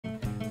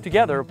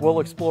Together, we'll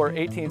explore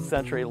 18th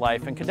century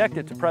life and connect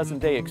it to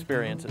present-day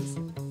experiences.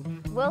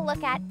 We'll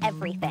look at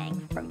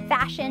everything, from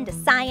fashion to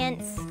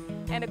science,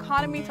 and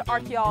economy to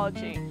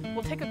archaeology.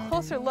 We'll take a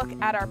closer look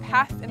at our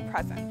past and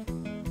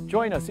present.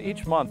 Join us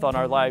each month on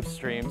our live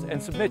streams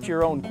and submit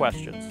your own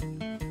questions.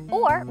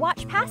 Or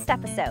watch past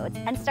episodes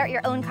and start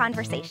your own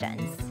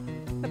conversations.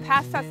 The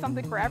past has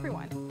something for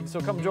everyone.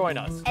 So come join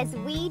us as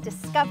we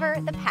discover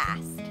the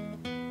past.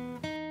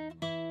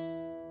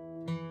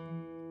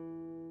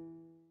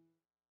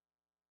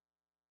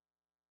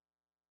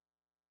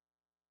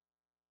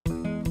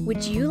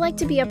 Would you like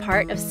to be a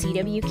part of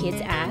CW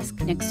Kids Ask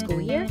next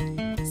school year?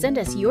 Send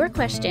us your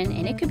question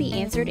and it could be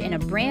answered in a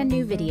brand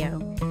new video.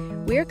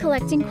 We're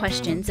collecting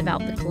questions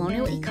about the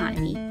colonial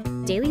economy,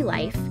 daily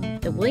life,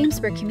 the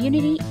Williamsburg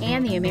community,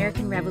 and the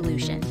American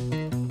Revolution.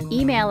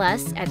 Email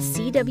us at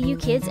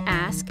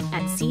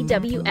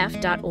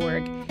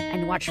cwkidsask@cwf.org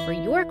and watch for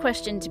your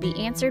question to be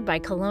answered by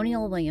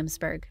Colonial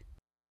Williamsburg.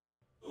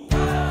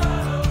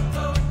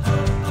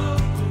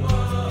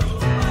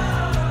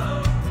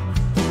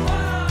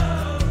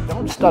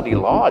 Don't study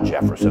law,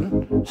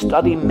 Jefferson.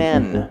 Study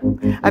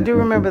men. I do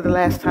remember the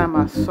last time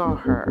I saw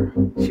her.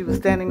 She was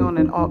standing on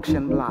an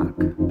auction block.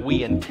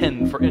 We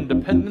intend for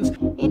independence.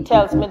 He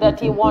tells me that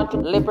he wants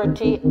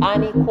liberty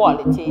and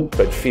equality.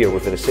 But fear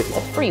within a city.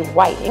 A free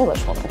white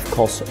Englishwoman. Of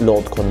course,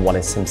 Lord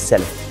Cornwallis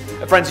himself.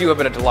 Friends, you have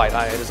been a delight.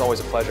 It is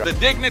always a pleasure. The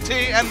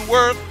dignity and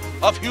worth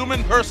of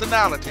human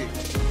personality.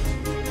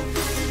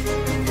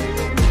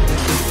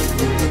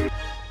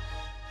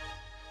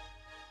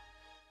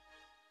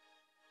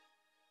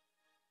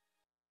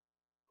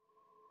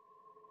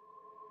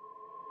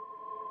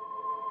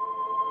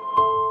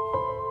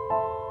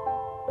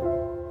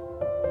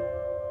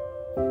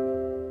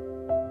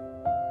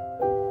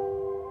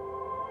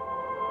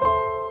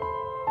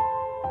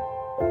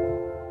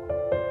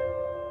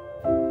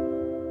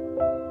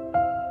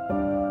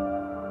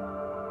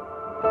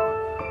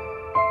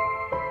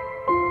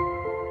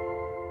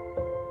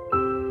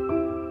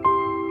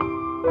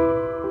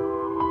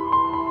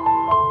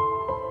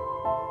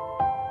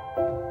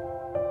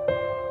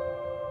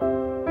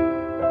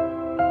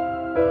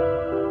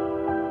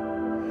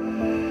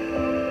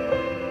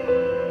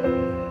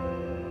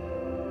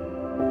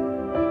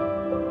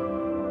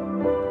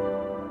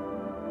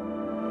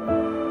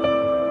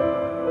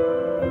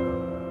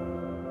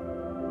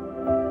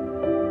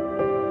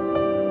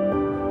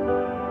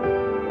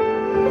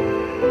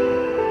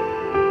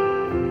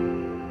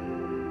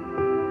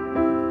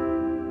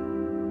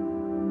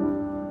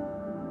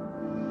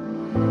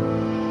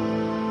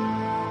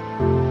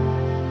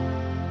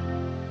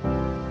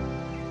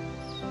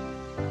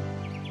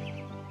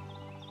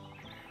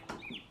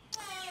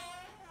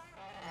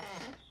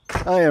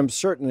 I am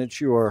certain that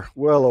you are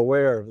well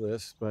aware of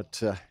this,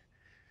 but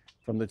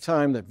from the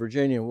time that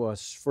Virginia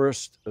was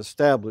first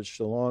established,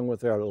 along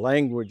with our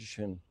language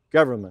and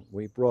government,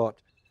 we brought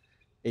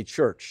a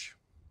church,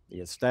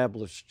 the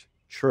established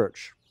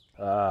church.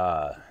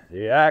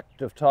 The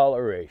Act of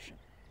Toleration.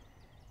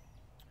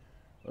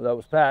 Well, that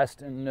was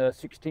passed in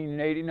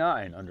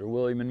 1689 under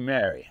William and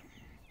Mary.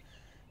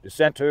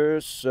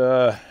 Dissenters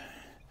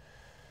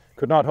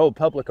could not hold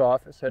public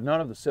office, had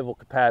none of the civil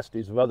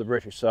capacities of other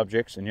British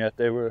subjects, and yet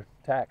they were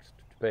taxed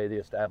to pay the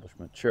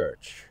establishment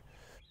church.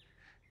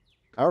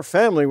 Our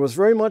family was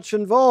very much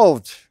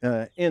involved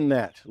in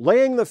that,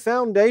 laying the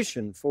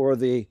foundation for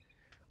the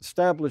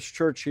established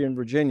church here in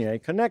Virginia, a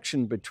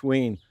connection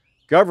between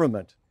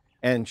government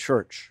and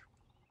church.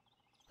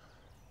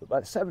 But by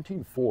the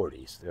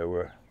 1740s, there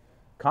were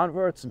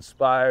converts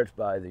inspired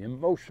by the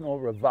emotional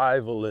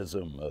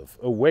revivalism of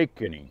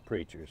awakening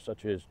preachers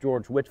such as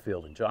George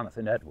Whitefield and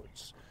Jonathan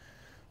Edwards.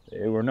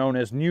 They were known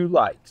as New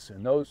Lights,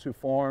 and those who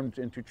formed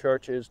into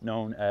churches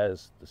known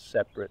as the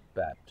Separate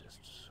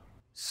Baptists.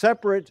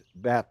 Separate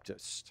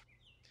Baptists,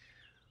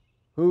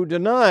 who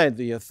denied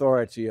the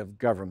authority of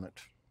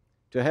government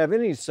to have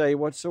any say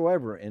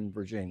whatsoever in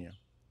Virginia.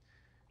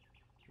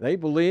 They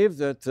believed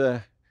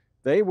that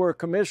they were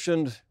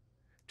commissioned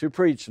to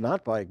preach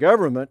not by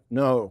government,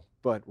 no,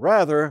 but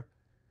rather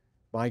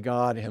by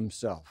God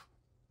Himself.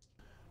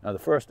 Now, the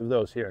first of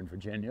those here in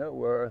Virginia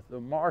were the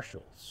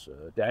Marshalls,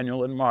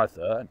 Daniel and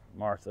Martha,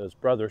 Martha's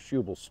brother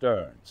Shubal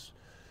Stearns.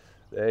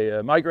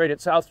 They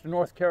migrated south to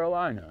North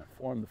Carolina,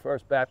 formed the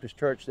first Baptist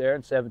church there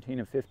in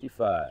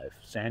 1755,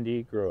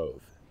 Sandy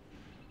Grove.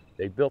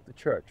 They built the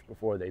church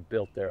before they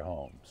built their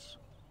homes.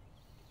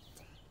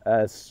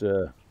 As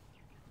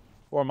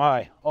for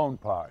my own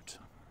part,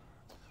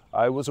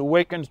 I was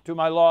awakened to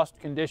my lost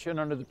condition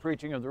under the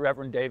preaching of the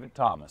Reverend David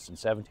Thomas in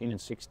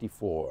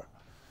 1764.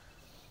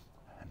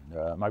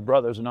 And my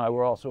brothers and I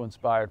were also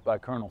inspired by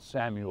Colonel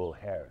Samuel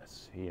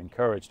Harris. He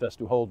encouraged us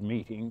to hold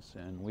meetings,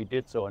 and we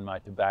did so in my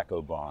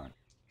tobacco barn.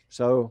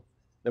 So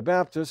the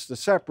Baptists, the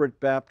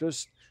Separate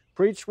Baptists,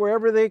 preached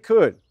wherever they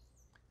could,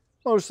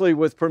 mostly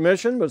with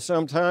permission, but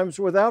sometimes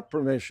without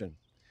permission.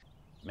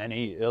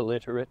 Many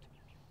illiterate,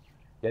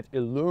 yet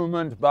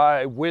illumined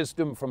by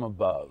wisdom from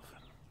above,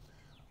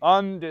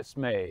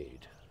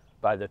 undismayed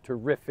by the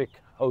terrific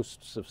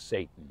hosts of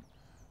Satan,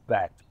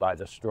 backed by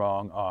the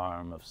strong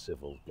arm of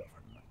civil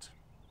government.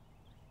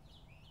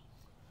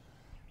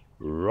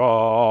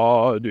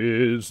 Broad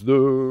is the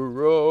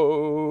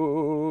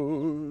road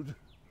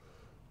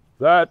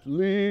that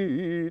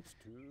leads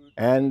to...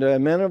 And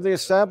men of the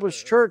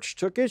established church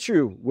took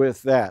issue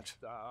with that.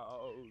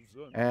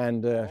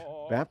 And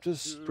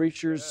Baptist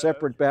preachers,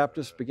 separate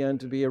Baptists, began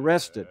to be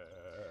arrested.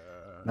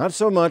 Not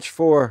so much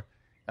for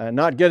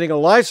not getting a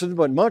license,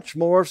 but much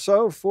more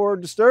so for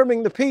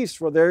disturbing the peace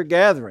for their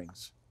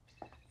gatherings.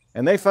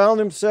 And they found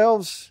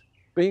themselves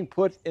being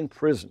put in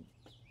prison.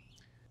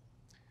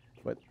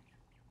 But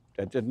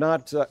that did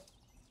not...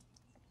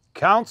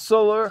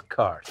 Counselor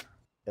Carter.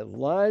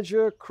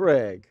 Elijah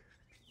Craig.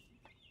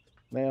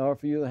 May I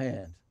offer you the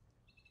hand?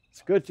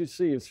 It's good to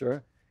see you,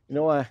 sir. You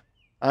know,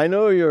 I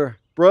know your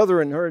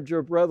brother and heard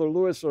your brother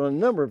Lewis on a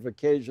number of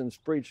occasions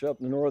preach up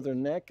the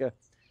Northern Neck.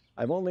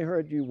 I've only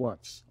heard you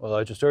once. Well,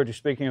 I just heard you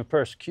speaking of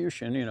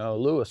persecution. You know,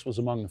 Lewis was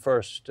among the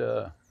first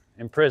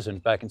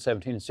imprisoned back in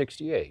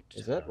 1768.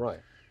 Is that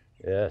right?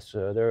 Yes,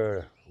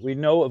 we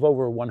know of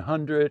over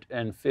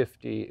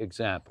 150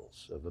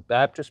 examples of a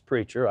Baptist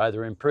preacher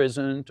either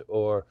imprisoned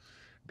or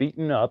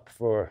beaten up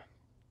for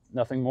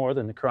nothing more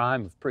than the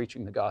crime of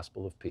preaching the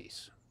gospel of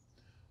peace.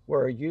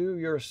 Were you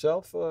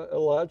yourself,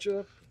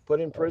 Elijah, put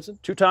in prison?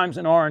 2 times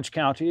in Orange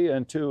County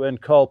and 2 in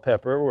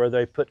Culpeper, where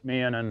they put me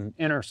in an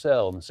inner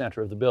cell in the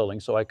center of the building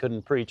so I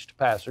couldn't preach to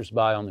passersby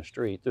on the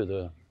street through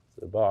the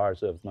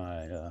bars of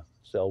my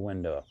cell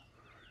window.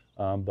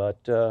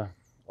 But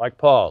like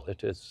Paul,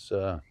 it is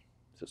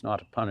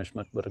not a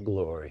punishment but a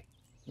glory.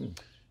 If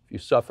you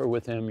suffer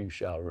with him, you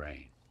shall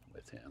reign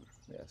with him.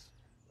 Yes.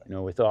 You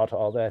know, we thought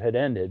all that had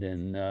ended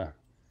in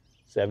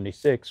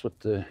 76 with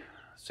the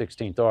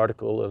 16th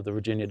article of the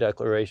Virginia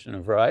Declaration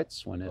of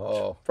Rights, when it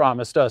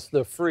promised us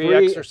the free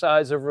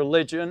exercise of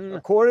religion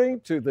according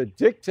to the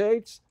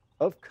dictates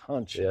of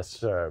conscience. Yes,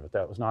 sir, but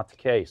that was not the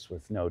case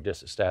with no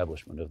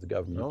disestablishment of the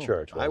government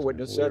church. I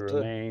witnessed that. We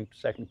remained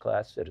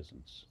second-class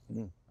citizens.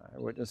 I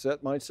witnessed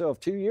that myself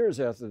 2 years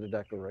after the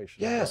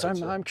Declaration. Yes,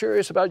 I'm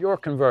curious about your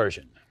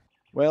conversion.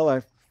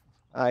 Well,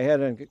 I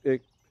had a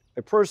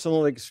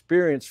personal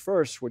experience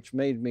first, which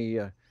made me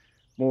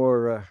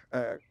more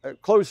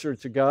closer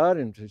to God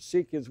and to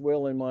seek His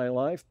will in my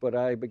life. But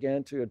I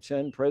began to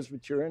attend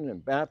Presbyterian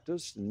and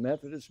Baptist and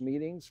Methodist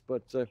meetings.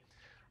 But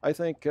I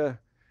think it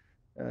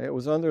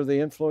was under the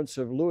influence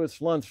of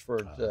Louis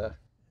Lunsford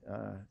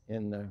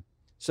in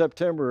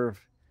September of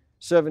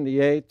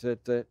 '78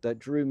 that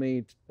drew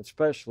me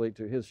especially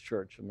to his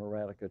church, the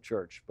Moratica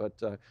Church.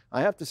 But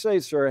I have to say,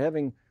 sir,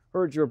 having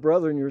heard your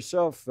brother and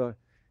yourself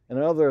and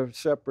other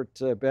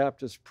separate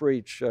Baptists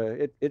preach,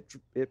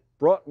 it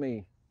brought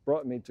me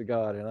to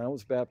God, and I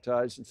was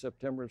baptized in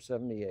September of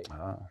 '78.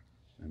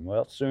 And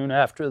well, soon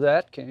after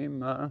that came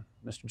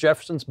Mr.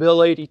 Jefferson's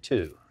Bill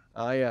 82.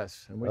 Ah,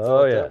 yes. And we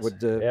thought that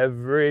would...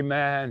 Every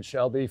man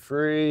shall be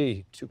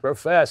free to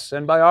profess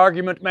and by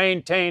argument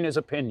maintain his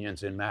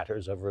opinions in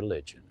matters of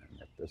religion, and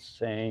that the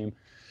same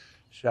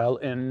shall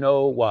in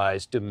no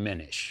wise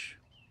diminish,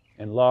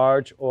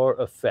 enlarge, or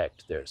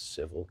affect their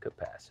civil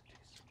capacities.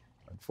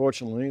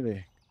 Unfortunately, the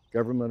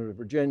government of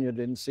Virginia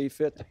didn't see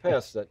fit to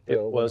pass that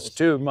bill. It was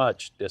too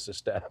much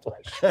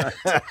disestablishment.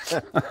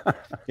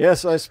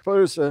 Yes, I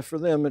suppose for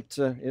them it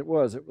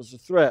was a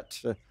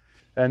threat.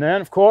 And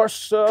then, of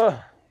course,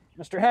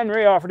 Mr.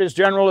 Henry offered his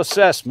general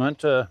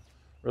assessment,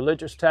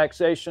 religious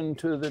taxation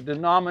to the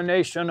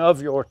denomination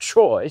of your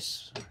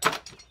choice.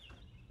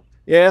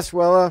 Yes,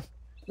 well,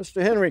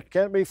 Mr. Henry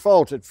can't be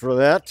faulted for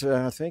that.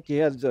 I think he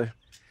had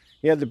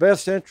the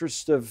best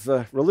interest of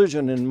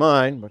religion in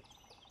mind, but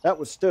that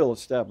was still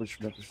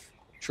establishment of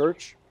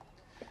church.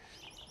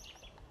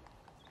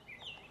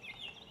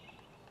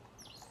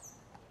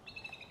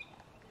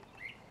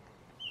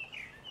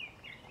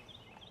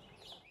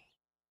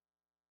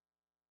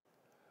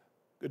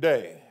 Good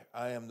day.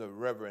 I am the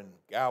Reverend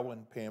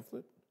Gowan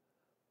Pamphlet,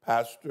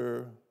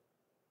 pastor,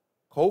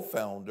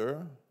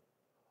 co-founder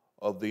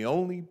of the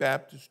only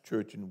Baptist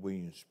church in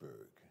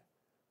Williamsburg,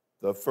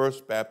 the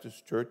First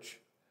Baptist Church.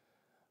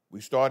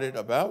 We started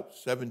about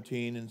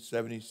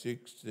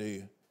 1776,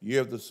 the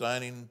year of the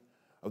signing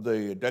of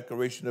the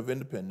Declaration of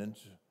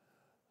Independence.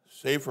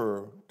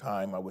 Safer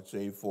time, I would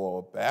say,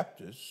 for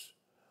Baptists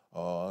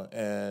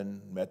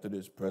and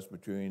Methodist,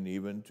 Presbyterian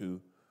even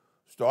to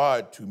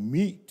start to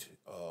meet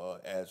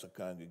as a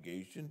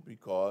congregation,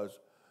 because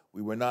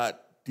we were not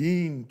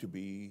deemed to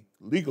be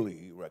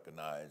legally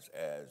recognized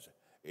as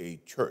a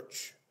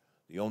church.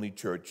 The only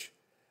church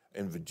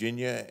in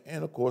Virginia,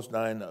 and of course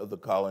 9 of the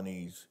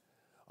colonies,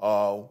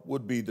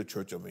 would be the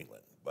Church of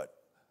England. But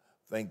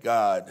thank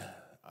God,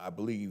 I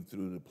believe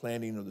through the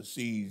planting of the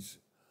seeds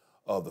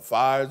of the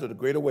fires of the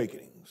Great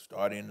Awakening,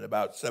 starting in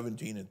about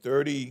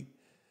 1730,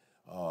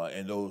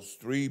 and those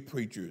 3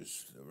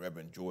 preachers, the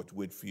Reverend George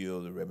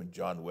Whitefield, the Reverend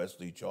John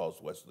Wesley, Charles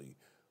Wesley,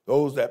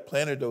 those that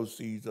planted those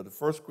seeds of the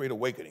First Great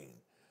Awakening,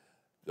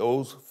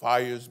 those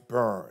fires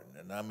burn,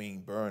 and I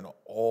mean burn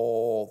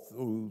all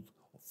through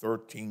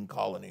 13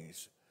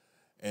 colonies.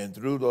 And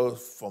through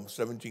those, from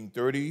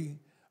 1730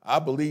 I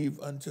believe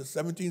until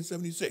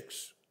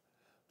 1776.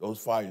 Those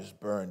fires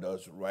burned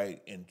us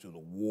right into the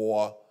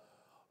war,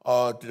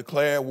 to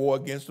declare war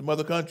against the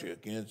mother country,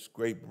 against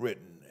Great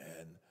Britain.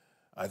 And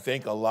I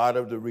think a lot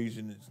of the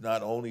reason is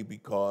not only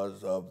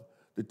because of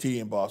the tea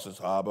in Boston's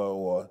Harbor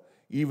or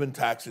even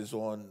taxes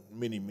on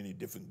many, many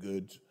different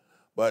goods,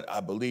 but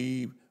I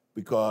believe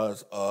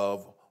because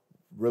of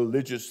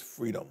religious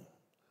freedom.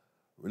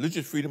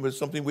 Religious freedom is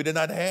something we did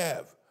not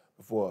have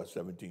before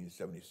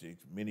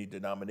 1776. Many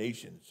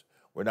denominations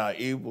were not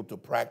able to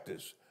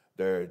practice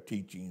their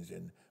teachings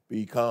and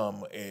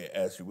become,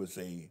 as you would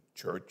say,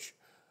 church,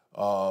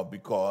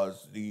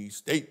 because the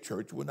state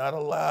church would not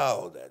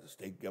allow that. The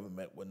state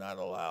government would not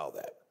allow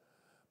that.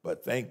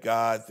 But thank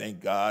God,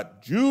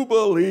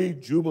 Jubilee,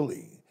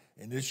 Jubilee.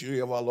 In this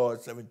year of our Lord,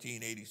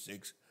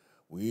 1786,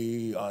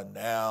 we are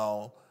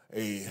now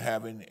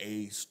having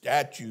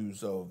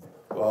statues of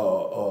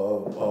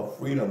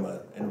freedom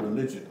and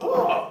religion.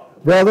 Oh,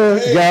 Brother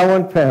hey,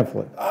 Gowan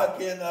Pamphlet. I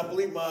cannot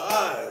believe my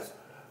eyes.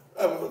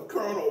 That was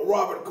Colonel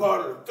Robert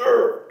Carter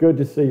III. Good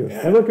to see you.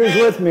 And look who's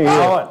with me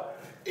here.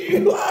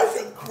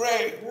 Elijah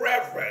Craig,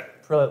 Reverend.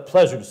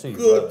 Pleasure to see you.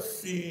 Good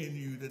seeing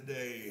you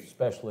today.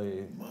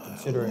 Especially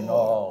considering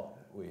all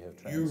we have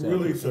transcended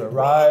really to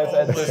arrive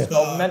at this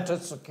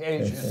momentous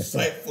occasion.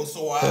 Insightful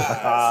so eyes.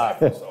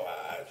 Insightful so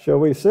eyes. Shall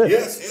we sit?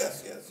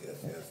 Yes.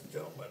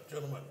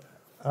 Gentlemen.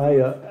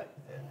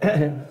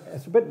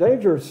 It's a bit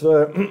dangerous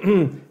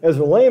as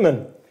a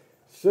layman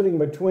sitting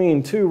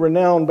between two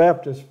renowned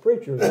Baptist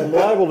preachers. I'm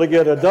liable to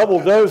get a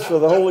double dose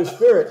of the Holy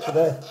Spirit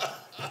today.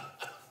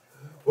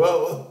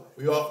 Well,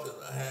 we often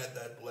had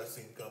that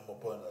blessing come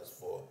upon us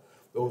for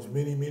those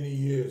many, many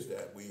years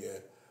that we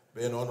had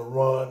been on the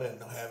run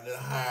and having to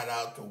hide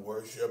out to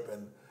worship,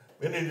 and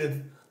many of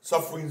the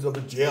sufferings of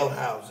the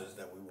jailhouses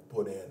that we were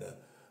put in.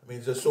 I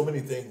mean, there's so many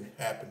things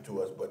happened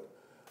to us, but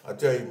I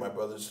tell you, my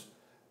brothers,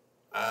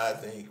 I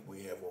think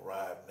we have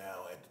arrived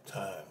now at the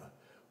time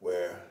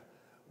where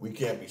we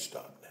can't be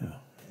stopped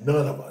now.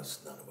 None of us.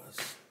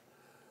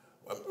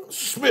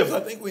 Smith, I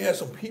think we have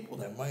some people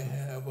that might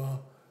have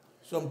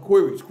some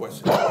queries,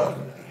 questions.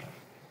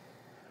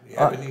 Do you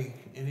have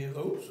any of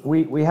those?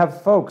 We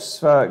have folks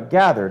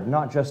gathered,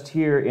 not just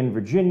here in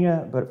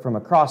Virginia, but from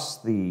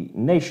across the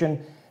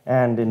nation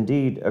and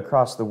indeed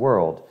across the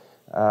world.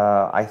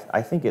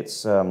 I think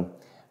it's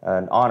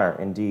an honor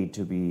indeed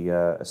to be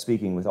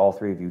speaking with all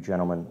three of you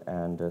gentlemen,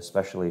 and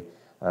especially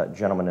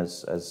gentlemen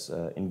as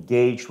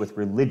engaged with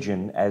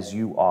religion as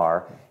you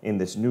are in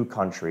this new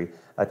country,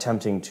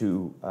 attempting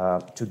to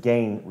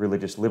gain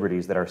religious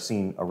liberties that are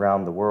seen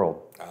around the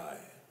world.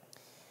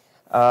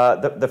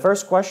 The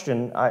first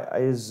question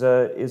is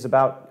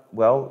about,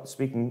 well,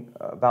 speaking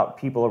about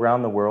people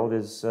around the world,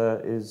 is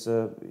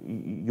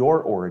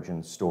your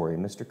origin story.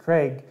 Mr.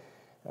 Craig,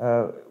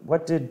 where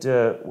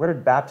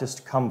did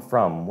Baptist come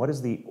from? What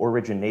is the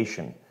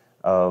origination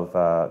of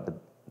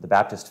the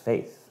Baptist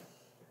faith?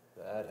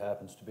 That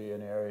happens to be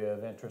an area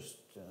of interest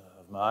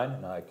of mine,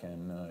 and I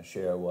can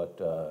share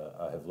what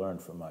I have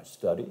learned from my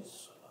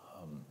studies.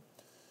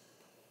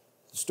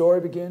 The story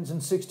begins in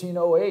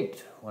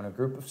 1608, when a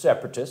group of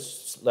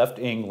separatists left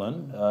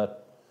England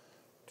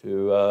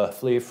to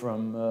flee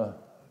from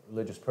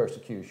religious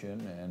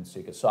persecution and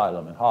seek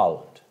asylum in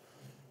Holland.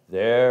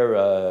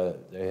 There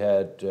they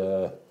had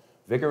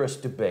vigorous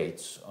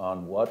debates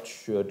on what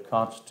should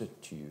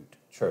constitute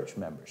church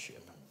membership.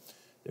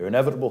 Their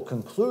inevitable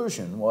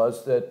conclusion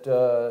was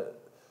that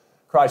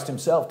Christ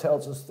himself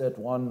tells us that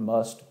one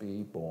must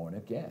be born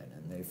again,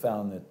 and they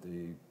found that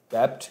the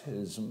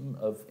baptism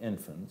of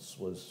infants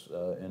was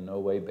in no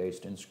way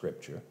based in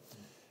Scripture.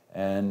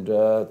 And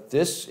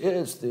this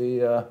is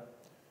the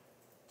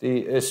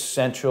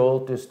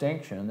essential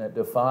distinction that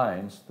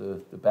defines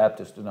the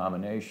Baptist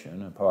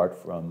denomination, apart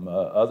from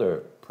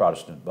other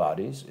Protestant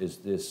bodies, is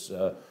this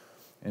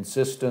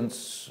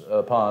insistence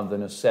upon the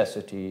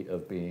necessity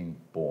of being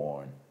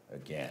born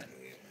again.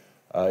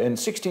 In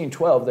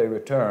 1612, they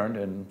returned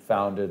and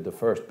founded the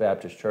First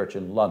Baptist Church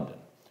in London.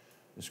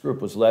 This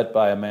group was led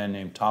by a man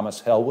named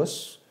Thomas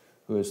Helwys,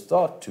 who is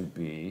thought to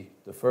be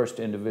the first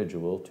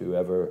individual to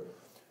ever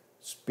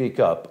speak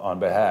up on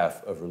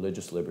behalf of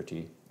religious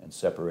liberty and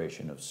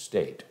separation of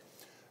state.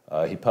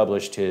 He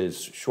published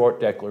his short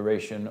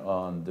declaration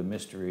on the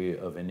mystery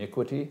of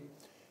iniquity,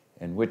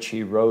 in which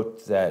he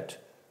wrote that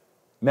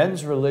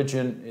men's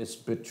religion is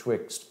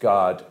betwixt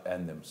God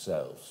and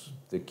themselves.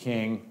 The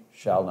king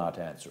shall not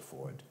answer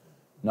for it.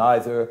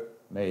 Neither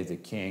may the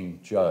king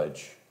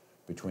judge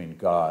between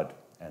God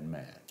and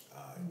man.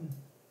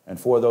 And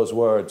for those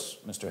words,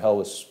 Mr.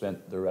 Helwys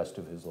spent the rest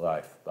of his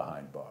life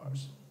behind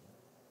bars.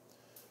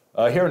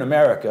 Here in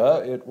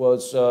America, it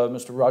was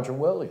Mr. Roger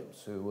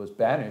Williams who was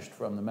banished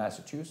from the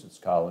Massachusetts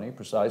colony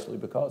precisely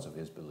because of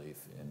his belief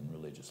in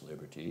religious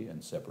liberty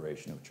and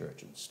separation of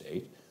church and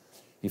state.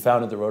 He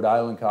founded the Rhode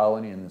Island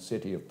colony in the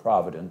city of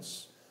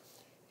Providence.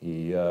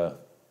 He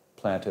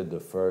planted the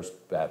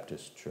First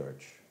Baptist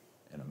Church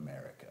in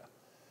America.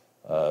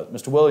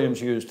 Mr.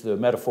 Williams used the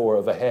metaphor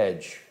of a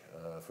hedge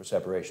for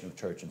separation of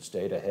church and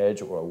state, a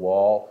hedge or a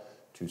wall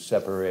to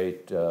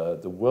separate the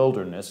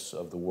wilderness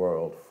of the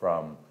world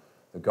from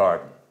the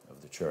garden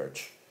of the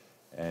church.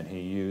 And he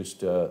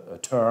used a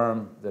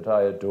term that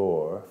I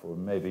adore, for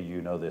maybe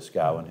you know this,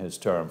 Gowan, his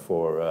term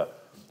for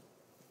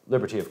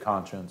liberty of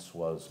conscience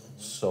was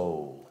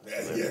soul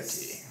liberty.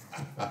 Yes.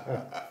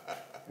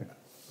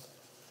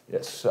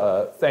 Yes,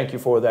 thank you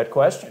for that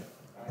question.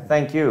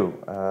 Thank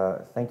you.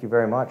 Thank you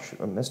very much.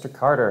 Mr.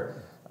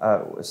 Carter,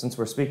 since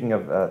we're speaking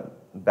of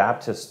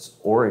Baptists'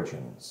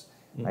 origins,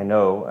 I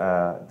know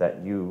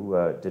that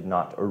you did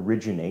not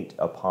originate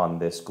upon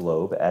this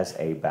globe as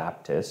a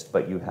Baptist,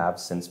 but you have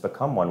since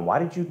become one. Why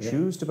did you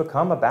choose to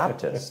become a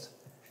Baptist?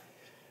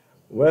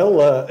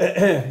 Well,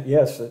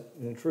 yes,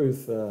 in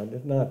truth, I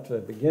did not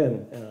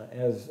begin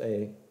as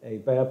a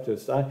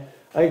Baptist. I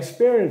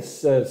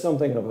experienced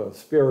something of a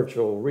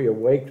spiritual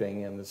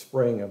reawakening in the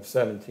spring of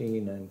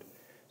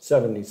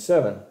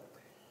 1777.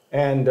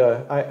 And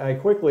I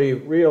quickly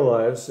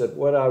realized that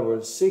what I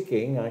was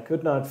seeking I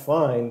could not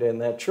find in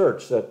that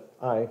church that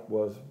I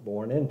was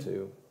born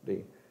into,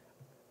 the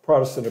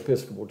Protestant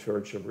Episcopal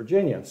Church of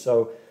Virginia.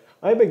 So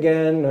I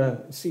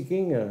began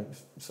seeking,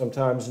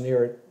 sometimes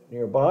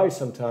nearby,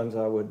 sometimes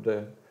I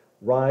would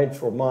ride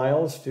for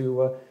miles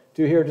to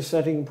hear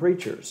dissenting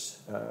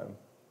preachers,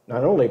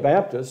 not only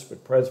Baptists,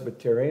 but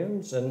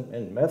Presbyterians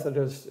and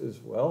Methodists as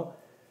well.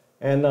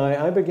 And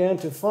I began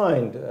to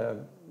find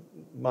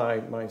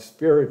my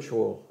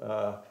spiritual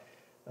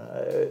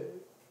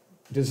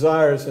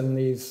desires in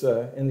these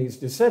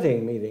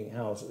dissenting meeting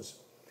houses.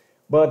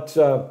 But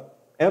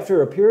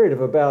after a period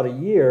of about a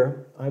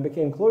year, I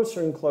became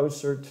closer and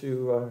closer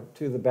to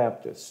the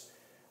Baptists.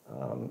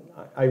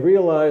 I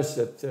realized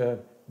that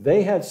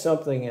they had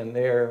something in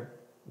their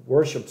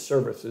worship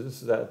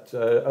services that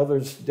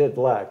others did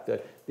lack,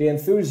 the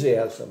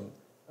enthusiasm,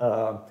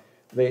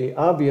 the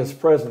obvious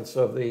presence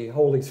of the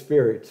Holy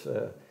Spirit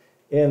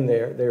in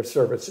their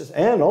services,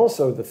 and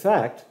also the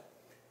fact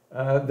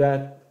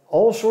that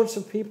all sorts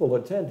of people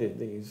attended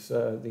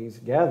these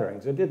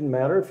gatherings. It didn't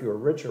matter if you were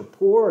rich or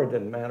poor. It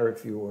didn't matter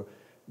if you were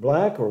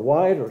black or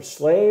white or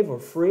slave or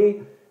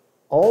free.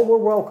 All were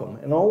welcome,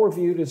 and all were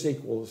viewed as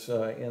equals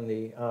in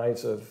the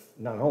eyes of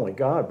not only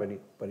God,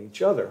 but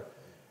each other.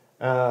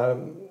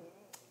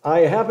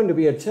 I happened to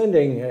be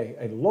attending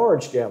a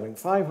large gathering,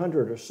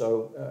 500 or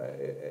so,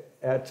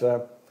 at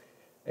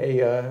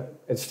a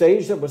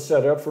stage that was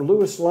set up for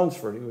Lewis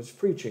Lunsford. He was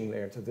preaching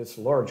there to this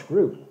large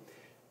group.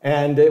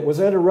 And it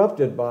was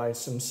interrupted by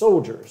some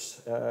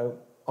soldiers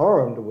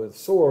armed with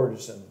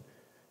swords and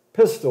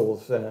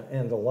pistols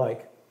and the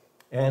like.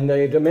 And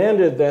they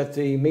demanded that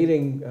the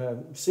meeting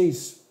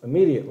cease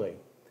immediately.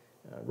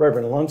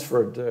 Reverend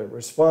Lunsford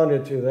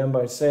responded to them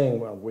by saying,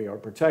 well, we are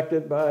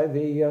protected by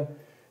the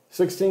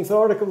 16th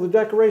article of the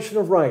Declaration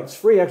of Rights,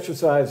 free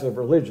exercise of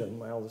religion.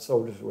 Well, the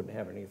soldiers wouldn't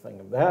have anything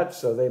of that,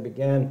 so they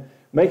began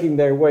making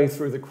their way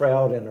through the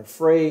crowd, and a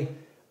fray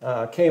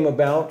came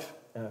about.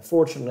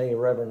 Fortunately,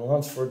 Reverend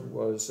Lunsford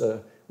was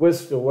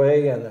whisked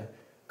away in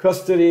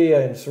custody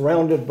and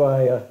surrounded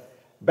by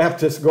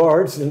Baptist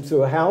guards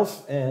into a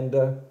house,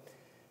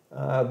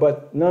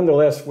 but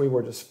nonetheless, we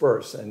were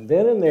dispersed. And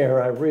then and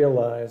there, I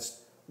realized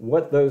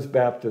what those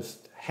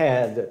Baptists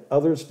had that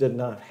others did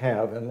not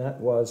have, and that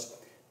was,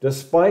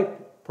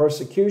 despite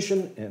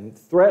persecution and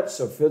threats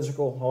of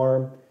physical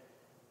harm,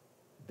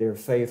 their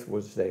faith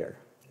was there.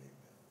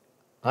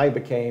 I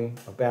became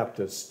a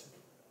Baptist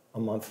a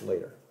month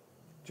later,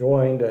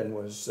 joined and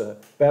was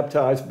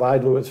baptized by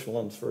Lewis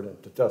Lunsford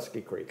at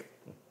Tuskegee Creek.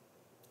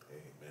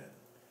 Amen.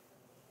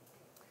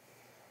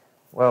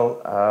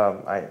 Well,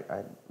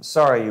 I'm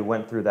sorry you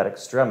went through that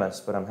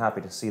extremis, but I'm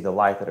happy to see the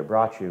light that it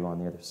brought you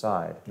on the other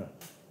side. Yeah.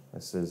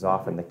 This is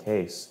often the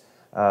case.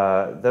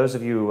 Those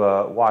of you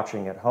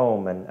watching at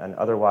home and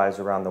otherwise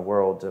around the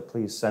world,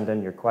 please send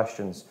in your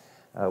questions.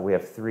 We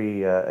have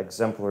three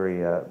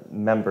exemplary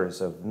members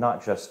of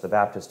not just the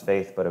Baptist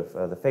faith, but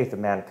of the faith of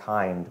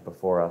mankind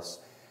before us,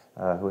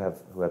 who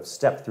have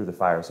stepped through the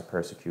fires of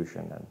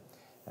persecution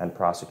and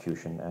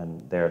prosecution,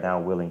 and they're now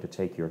willing to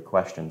take your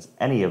questions,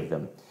 any of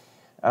them.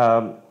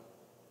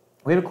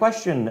 We have a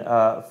question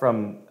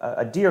from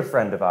a dear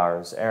friend of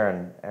ours,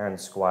 Aaron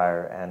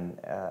Squire, and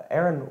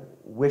Aaron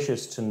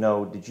wishes to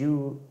know, did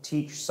you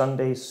teach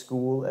Sunday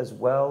school as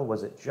well?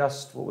 Was it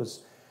just what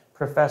was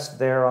professed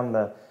there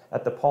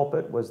at the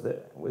pulpit?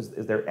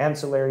 Is there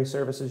ancillary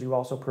services you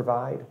also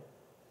provide?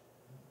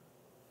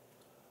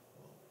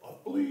 I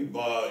believe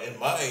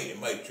in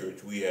my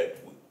church we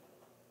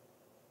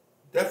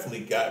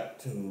definitely got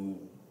to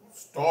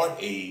start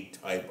a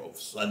type of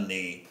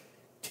Sunday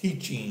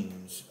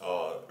teachings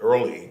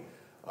early.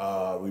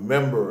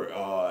 Remember,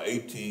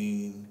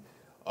 18th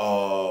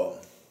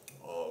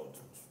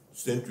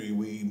century,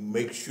 we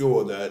make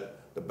sure that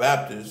the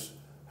Baptists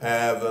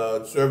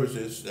have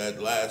services that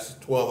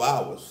last 12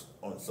 hours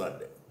on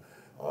Sunday.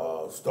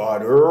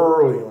 Start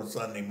early on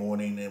Sunday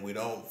morning, and we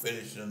don't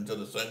finish until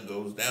the sun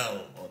goes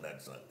down on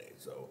that Sunday.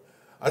 So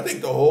I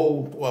think the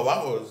whole 12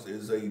 hours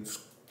is a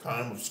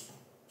time of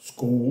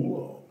school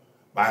or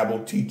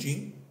Bible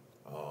teaching.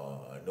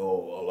 I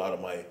know a lot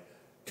of my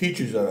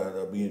teachers that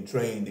are being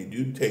trained, they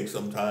do take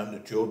some time, the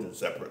children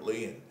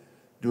separately, and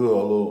do a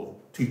little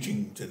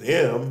teaching to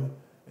them.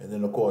 And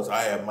then, of course,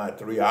 I have my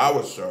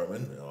 3-hour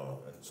sermon on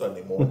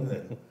Sunday morning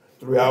and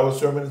 3-hour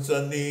sermon on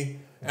Sunday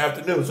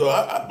afternoon. So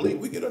I believe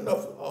we get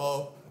enough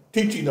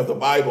teaching of the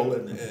Bible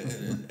and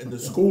the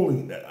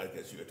schooling that I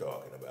guess you're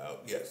talking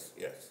about. Yes,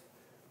 yes.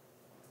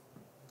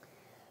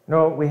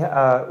 No, we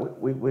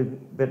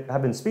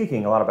have been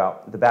speaking a lot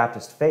about the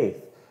Baptist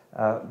faith,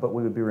 but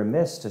we would be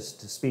remiss to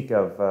speak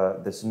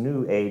of this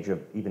new age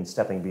of even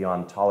stepping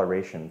beyond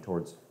toleration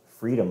towards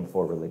freedom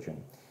for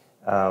religion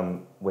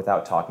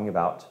without talking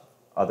about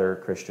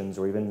other Christians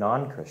or even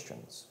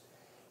non-Christians.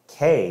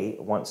 Kay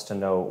wants to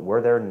know,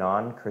 were there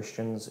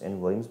non-Christians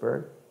in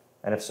Williamsburg?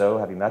 And if so,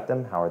 have you met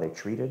them? How are they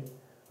treated?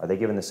 Are they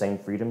given the same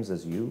freedoms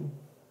as you?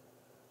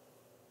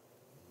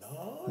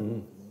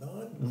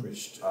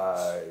 Non-Christians.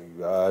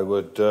 I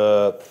would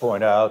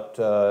point out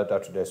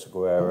Dr. De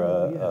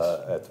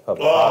Seguera at the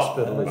public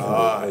hospital is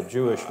a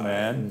Jewish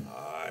man.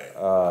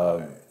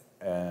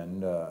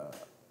 And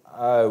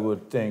I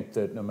would think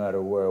that no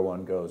matter where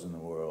one goes in the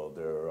world,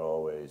 there are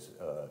always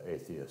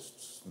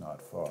atheists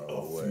not far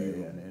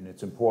away. And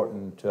it's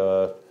important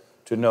to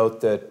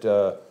note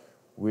that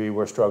we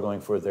were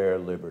struggling for their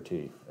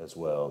liberty as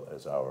well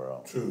as our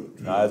own. True.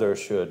 Neither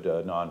should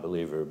a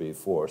non-believer be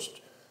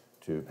forced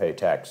to pay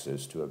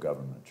taxes to a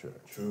government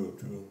church. True.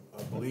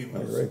 I believe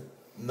it's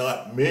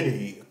not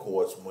many, of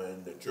course,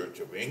 when the Church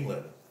of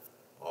England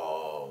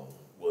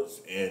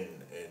was in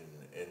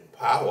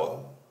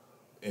power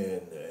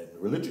and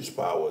religious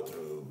power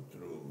through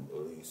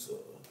at least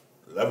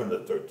 11 to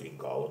 13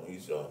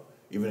 colonies,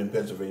 even in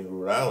Pennsylvania,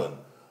 Rhode Island.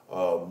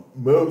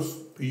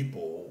 Most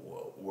people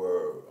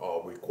were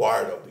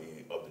required of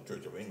the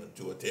Church of England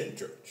to attend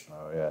church.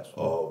 Oh, yes.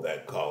 Of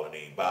that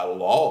colony by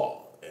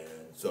law.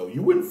 And so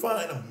you wouldn't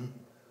find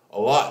a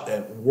lot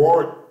that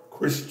weren't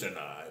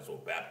Christianized or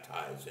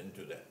baptized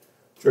into that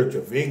Church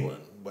of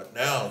England. But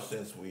now,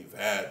 since we've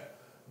had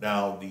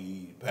now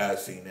the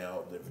passing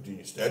now the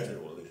Virginia Statute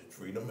of Religious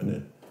Freedom, and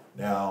then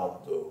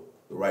now the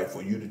right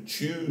for you to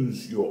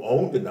choose your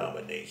own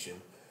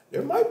denomination,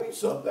 there might be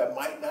some that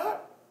might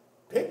not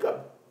take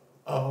up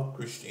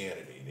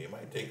Christianity. They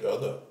might take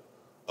other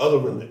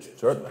religions.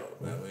 Certainly.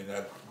 I mean,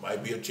 that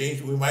might be a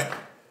change we might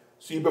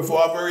see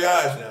before our very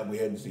eyes now we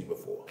hadn't seen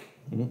before.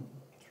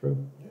 True.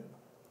 Yeah.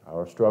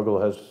 Our struggle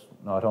has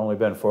not only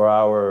been for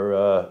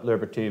our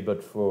liberty,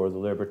 but for the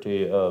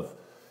liberty of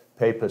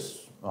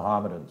papists,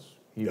 Mohammedans,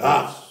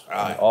 Hebrews,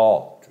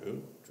 all.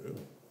 True.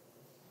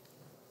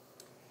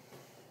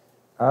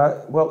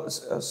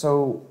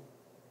 So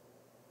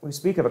we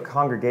speak of a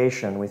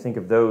congregation, we think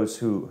of those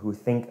who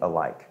think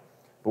alike.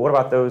 But what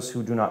about those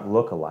who do not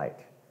look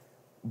alike?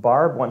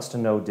 Barb wants to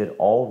know, did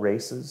all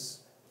races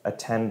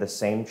attend the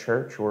same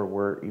church, or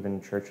were even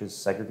churches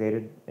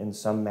segregated in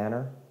some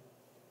manner?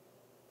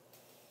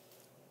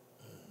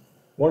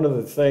 One of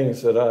the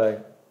things that I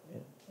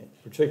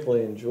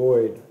particularly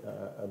enjoy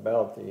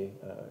about the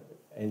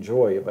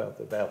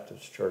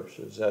Baptist Church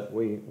is that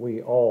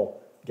we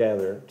all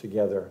gather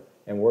together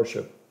and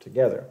worship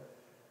together.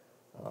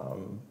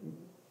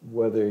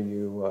 Whether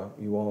you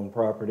own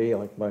property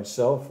like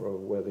myself, or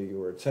whether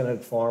you are a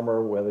tenant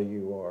farmer, whether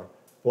you are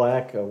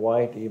black,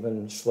 white,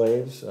 even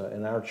slaves,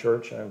 in our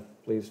church, I'm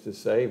pleased to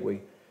say,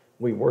 we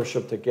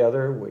worship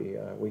together,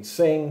 we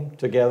sing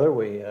together,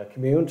 we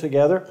commune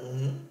together.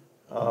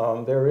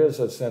 There is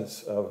a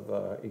sense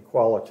of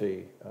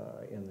equality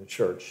in the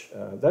church.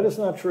 That is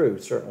not true,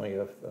 certainly,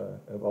 of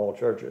all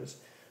churches.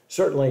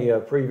 Certainly,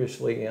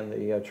 previously in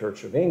the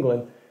Church of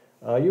England,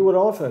 you would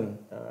often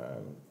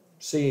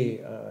see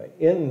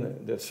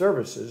in the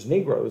services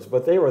Negroes,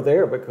 but they were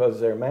there because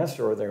their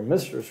master or their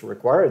mistress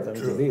required them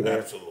to be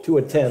there to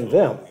attend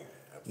them,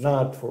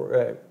 not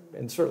for.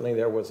 And certainly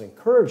there was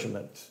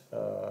encouragement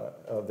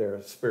of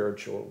their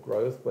spiritual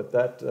growth, but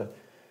that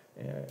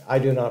I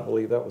do not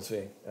believe that was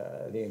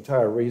the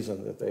entire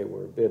reason that they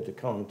were bid to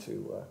come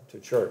to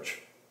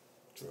church.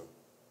 True.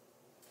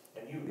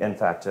 In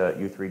fact,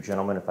 you three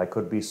gentlemen, if I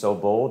could be so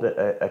bold,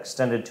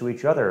 extended to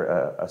each other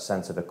a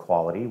sense of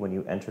equality when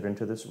you entered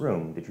into this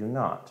room, did you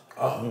not?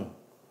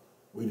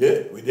 We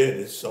did.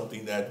 It's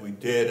something that we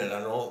did, and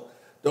I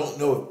don't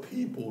know if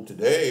people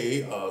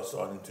today are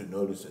starting to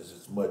notice this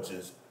as much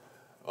as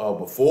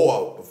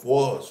before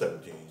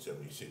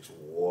 1776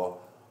 war.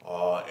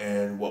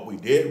 And what we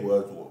did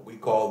was what we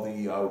call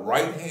the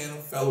right hand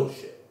of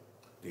fellowship,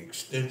 the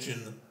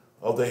extension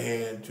of the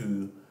hand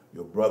to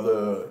your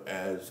brother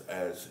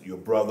as your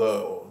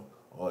brother,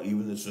 or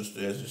even the sister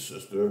as your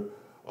sister.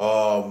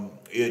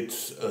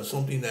 It's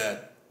something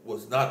that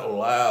was not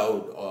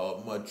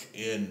allowed much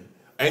in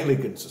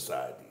Anglican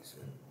societies,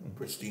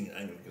 pristine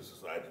Anglican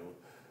societies.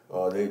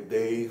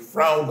 They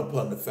frowned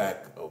upon the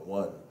fact of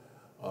one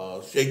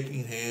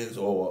shaking hands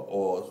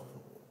or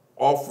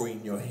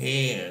offering your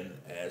hand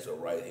as a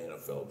right hand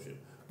of fellowship.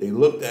 They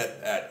looked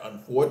at that,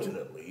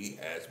 unfortunately,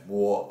 as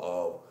more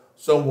of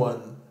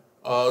someone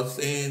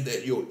saying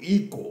that you're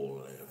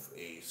equal. If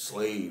a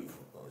slave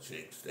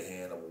shakes the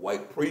hand of a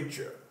white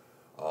preacher,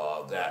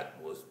 that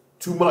was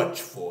too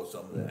much for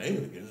some of the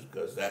Anglicans,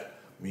 because that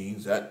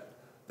means that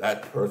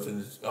that person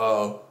is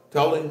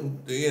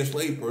telling the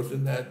enslaved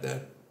person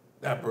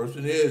that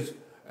person is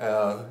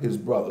his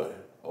brother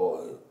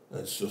or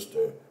his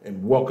sister,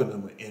 and welcoming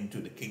them into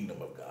the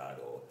kingdom of God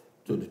or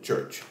to the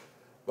church.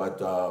 But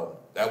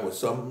that was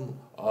some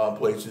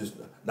places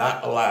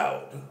not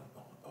allowed,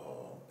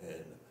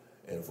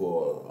 and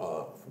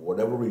for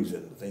whatever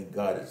reason, thank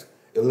God it's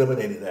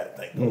eliminated that.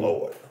 Thank the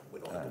Lord. We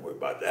don't have to worry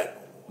about that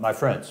no more. My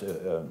friends,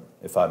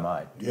 if I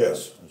might,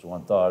 yes, there's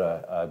one thought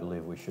I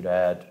believe we should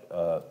add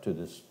to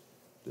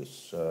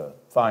this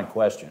fine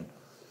question.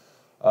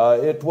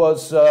 It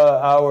was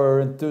our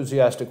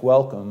enthusiastic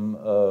welcome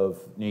of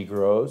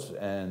Negroes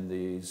and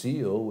the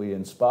zeal we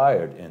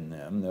inspired in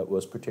them that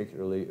was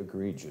particularly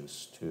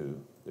egregious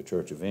to the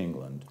Church of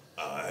England.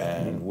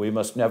 And we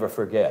must never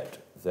forget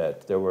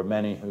that there were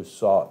many who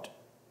sought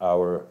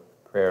our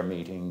prayer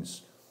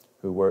meetings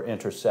who were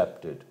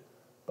intercepted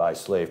by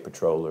slave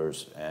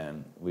patrollers,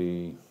 and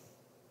we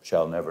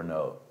shall never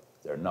know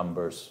their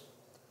numbers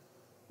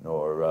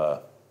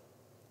nor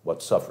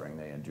what suffering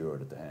they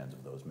endured at the hands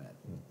of those men.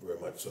 Very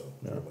much so,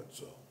 very much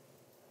so.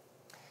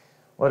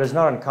 Well, it is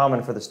not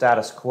uncommon for the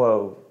status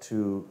quo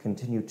to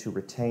continue to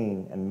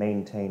retain and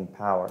maintain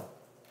power.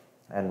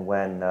 And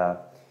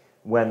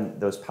when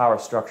those power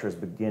structures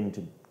begin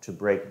to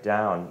break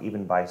down,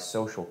 even by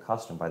social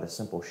custom, by the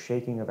simple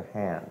shaking of a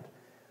hand,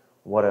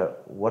 what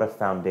a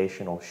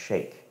foundational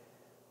shake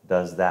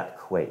does that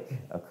quake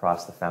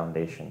across the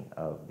foundation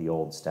of the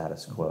old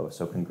status quo.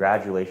 So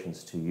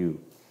congratulations to you.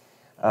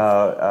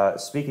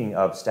 Speaking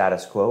of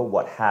status quo,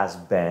 what has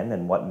been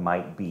and what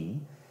might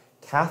be,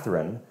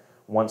 Catherine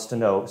wants to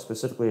know,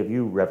 specifically of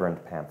you,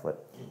 Reverend Pamphlet,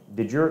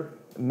 did your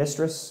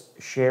mistress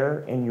share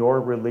in your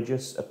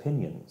religious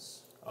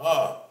opinions?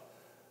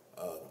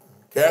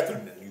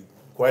 Catherine, you're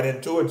quite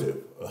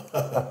intuitive.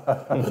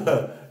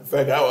 In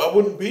fact, I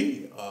wouldn't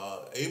be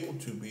able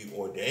to be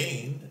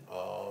ordained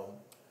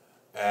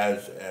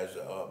as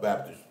a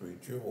Baptist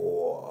preacher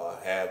or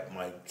have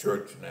my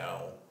church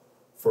now,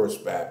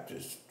 First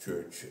Baptist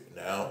Church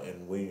now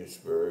in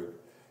Williamsburg,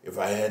 if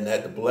I hadn't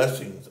had the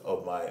blessings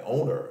of my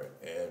owner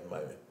and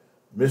my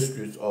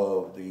mistress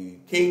of the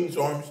King's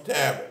Arms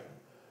Tavern.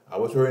 I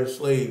was her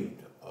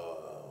enslaved,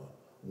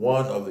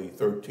 one of the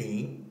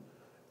 13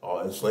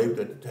 enslaved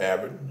at the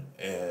tavern,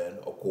 and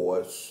of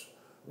course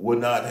would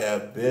not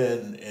have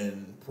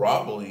been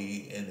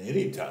probably in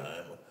any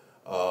time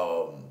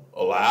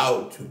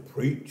allowed to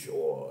preach,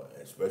 or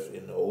especially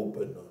in the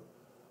open,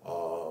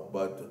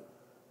 but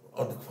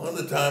on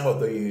the time of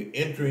the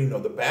entering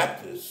of the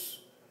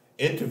Baptists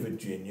into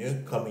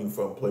Virginia, coming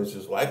from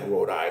places like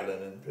Rhode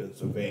Island and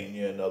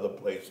Pennsylvania and other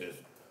places,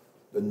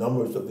 the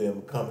numbers of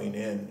them coming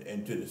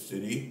into the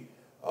city,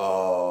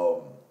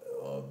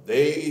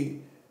 they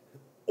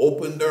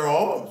opened their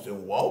arms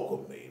and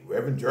welcomed me.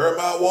 Reverend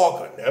Jeremiah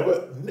Walker,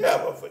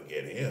 never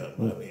forget him.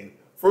 I mean,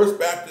 First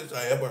Baptist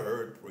I ever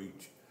heard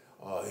preach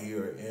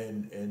here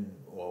in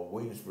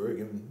Williamsburg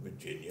in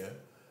Virginia.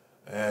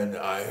 And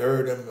I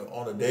heard him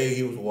on a day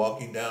he was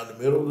walking down the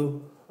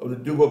middle of the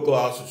Duke of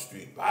Gloucester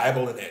Street,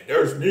 Bible in hand.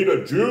 There's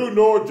neither Jew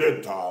nor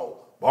Gentile,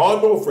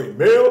 bond nor free,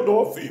 male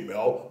nor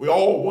female. We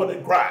all one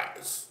in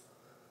Christ.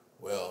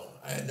 Well,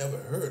 I had never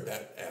heard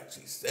that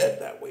actually said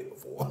that way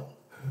before.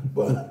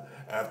 But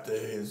after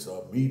his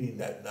meeting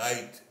that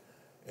night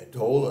and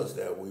told us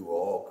that we were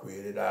all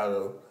created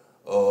out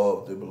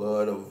of the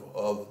blood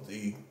of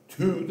the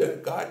two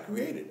that God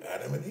created,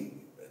 Adam and Eve.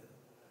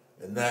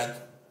 And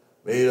that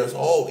made us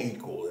all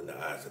equal in the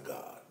eyes of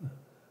God.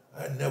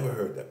 I had never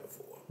heard that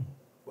before.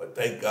 But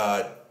thank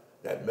God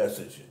that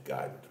message has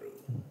gotten through.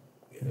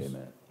 Yes.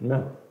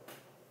 Amen.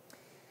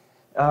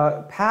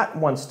 Pat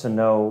wants to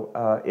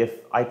know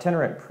if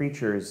itinerant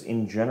preachers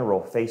in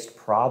general faced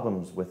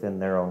problems within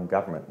their own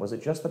government. Was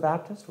it just the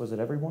Baptist? Was it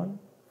everyone?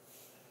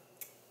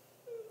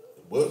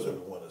 It was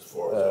everyone as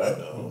far as I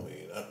know.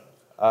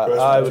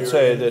 I would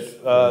say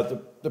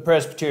that the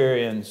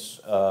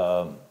Presbyterians,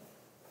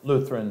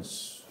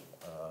 Lutherans,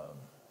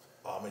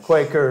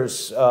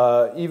 Quakers,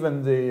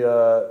 even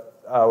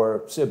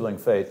our sibling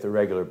faith, the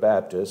regular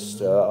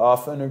Baptists,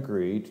 often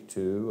agreed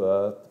to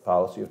the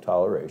policy of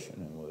toleration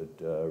and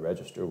would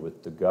register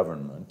with the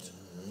government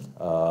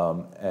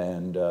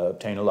and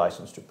obtain a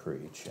license to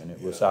preach. And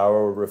it was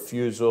our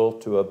refusal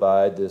to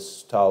abide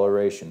this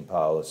toleration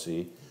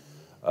policy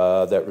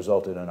that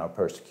resulted in our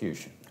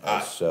persecution.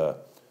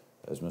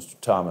 As Mr.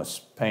 Thomas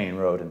Paine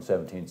wrote in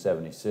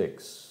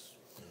 1776,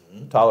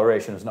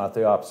 toleration is not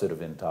the opposite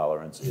of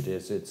intolerance, it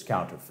is its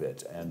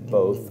counterfeit, and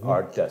both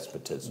are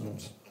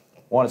despotisms.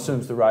 One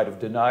assumes the right of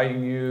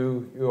denying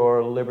you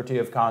your liberty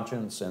of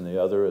conscience, and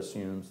the other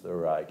assumes the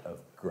right of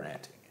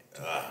granting it.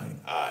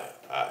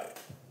 Aye.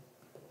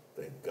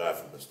 Thank God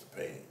for Mr.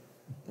 Paine.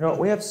 You know,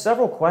 we have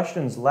several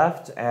questions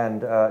left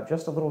and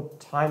just a little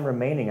time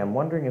remaining. I'm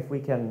wondering if we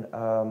can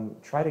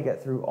try to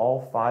get through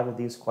all 5 of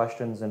these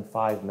questions in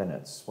 5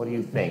 minutes. What do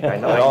you think? I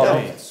know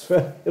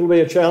it'll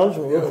be a challenge.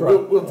 We'll try.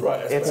 We'll try.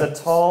 It's a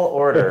tall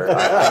order,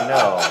 I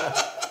know.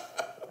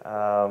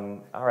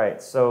 All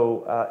right,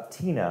 so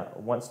Tina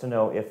wants to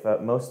know if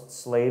most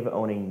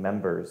slave-owning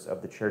members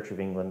of the Church of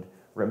England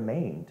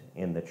remained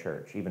in the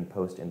church, even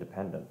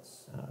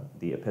post-independence,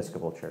 the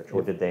Episcopal Church,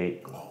 or did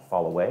they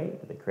fall away?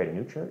 Did they create a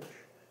new church?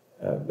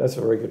 That's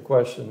a very good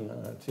question,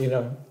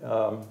 Tina.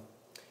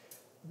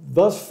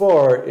 Thus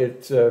far,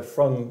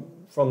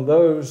 from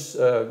those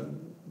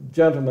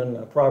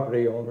gentlemen,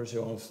 property owners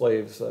who own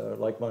slaves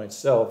like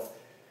myself,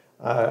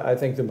 I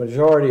think the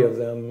majority of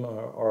them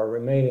are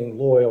remaining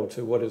loyal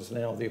to what is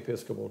now the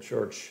Episcopal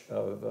Church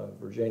of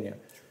Virginia,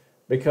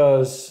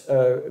 because,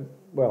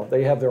 well,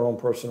 they have their own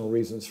personal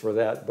reasons for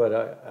that,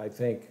 but I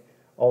think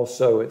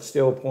also it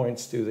still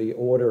points to the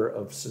order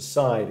of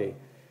society.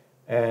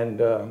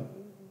 And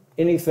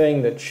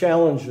anything that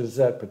challenges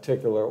that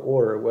particular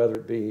order, whether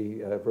it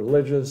be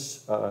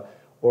religious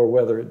or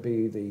whether it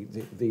be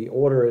the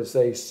order as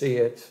they see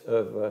it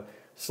of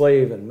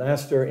slave and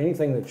master,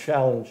 anything that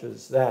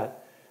challenges that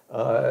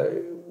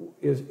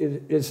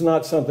is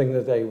not something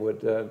that they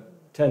would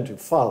tend to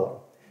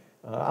follow.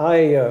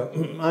 I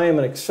am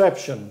an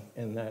exception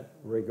in that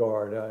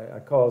regard. I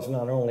caused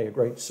not only a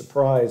great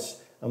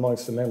surprise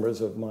amongst the members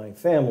of my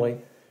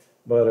family,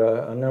 but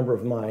a number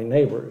of my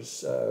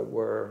neighbors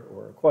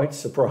were quite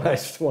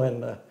surprised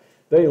when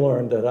they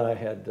learned that I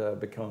had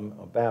become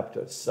a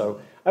Baptist.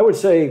 So I would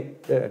say,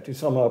 to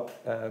sum up,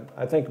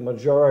 I think a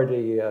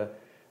majority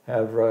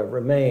have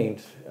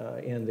remained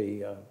in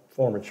the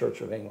former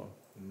Church of England.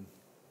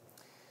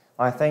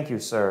 I thank you,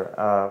 sir.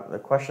 The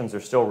questions are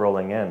still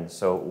rolling in,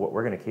 so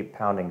we're going to keep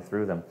pounding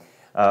through them.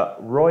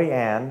 Roy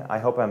Ann, I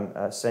hope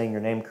I'm saying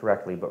your name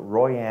correctly, but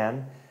Roy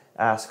Ann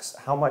asks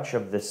how much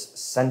of this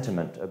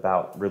sentiment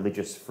about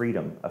religious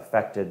freedom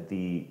affected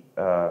the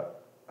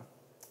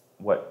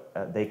what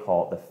they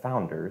call the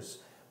founders'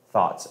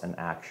 thoughts and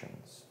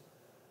actions.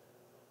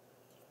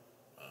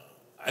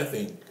 I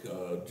think,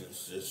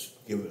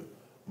 just giving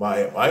my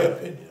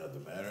opinion of the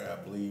matter, I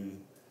believe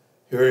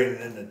here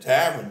in the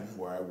tavern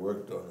where I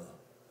worked on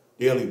a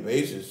daily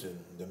basis in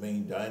the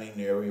main dining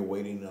area,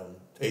 waiting on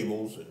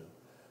tables and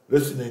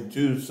listening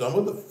to some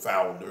of the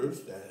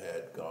founders that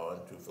had gone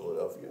to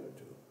Philadelphia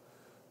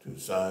to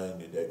sign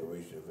the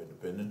Declaration of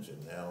Independence,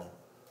 and now,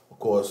 of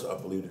course, I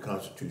believe the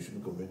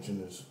Constitutional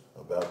Convention is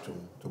about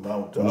to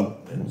mount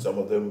up, and some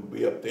of them will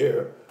be up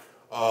there,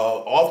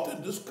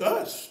 often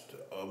discussed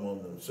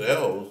among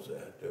themselves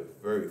the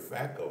very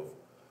fact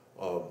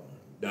of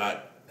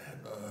not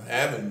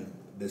having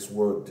this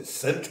word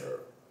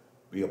dissenter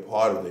be a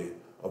part of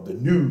the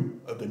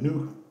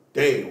new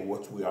day,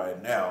 which we are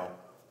in now,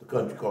 the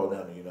country called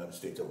now the United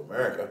States of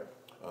America,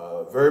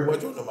 very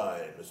much on the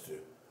mind, Mr.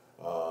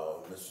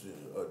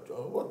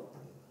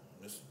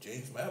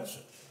 James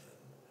Madison,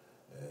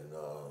 and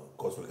of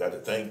course we got to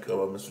thank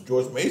Mr.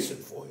 George Mason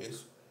for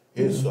his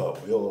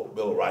Bill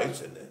of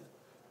Rights, and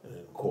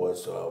of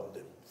course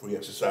the free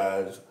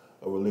exercise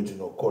of religion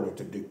according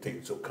to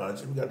dictates of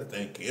conscience. We got to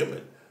thank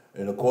him,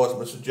 and of course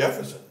Mr.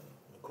 Jefferson,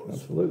 of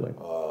course, absolutely,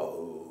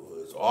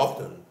 who is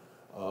often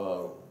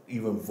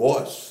even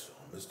voiced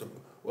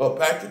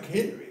Patrick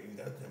Henry.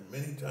 Got him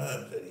many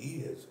times that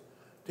he has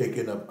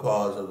taken up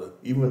cause of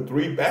even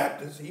 3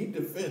 Baptists he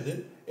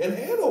defended in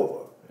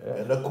Hanover,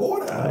 in the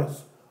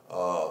courthouse.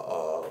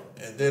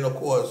 And then, of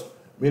course,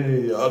 many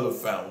of the other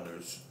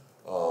founders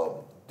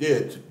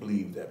did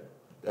believe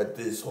that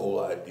this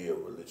whole idea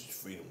of religious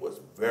freedom was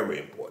very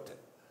important.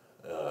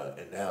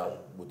 And now,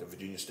 with the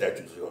Virginia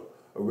Statutes of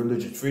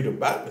Religious Freedom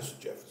by Mr.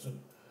 Jefferson,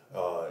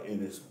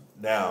 it is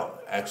now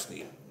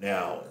actually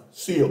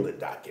sealed and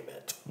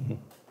documented.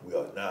 We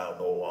are now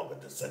no longer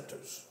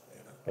dissenters.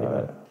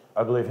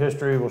 I believe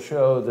history will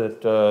show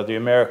that the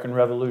American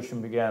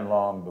Revolution began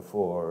long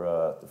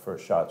before the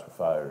first shots were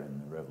fired in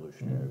the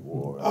Revolutionary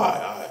War.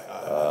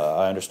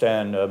 I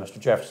understand Mr.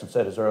 Jefferson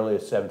said as early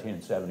as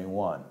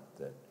 1771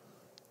 that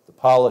the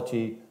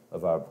polity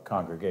of our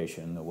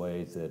congregation, the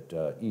way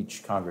that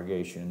each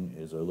congregation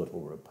is a little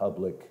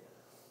republic,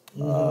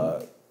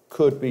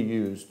 could be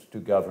used to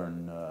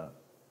govern the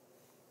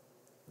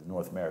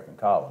North American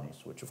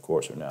colonies, which of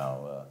course are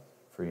now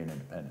free and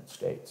independent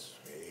states.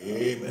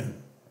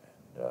 Amen.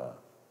 And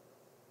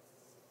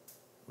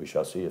we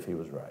shall see if he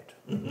was right.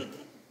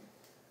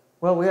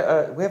 Well, we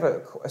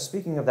have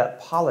speaking of that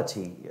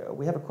polity,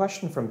 we have a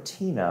question from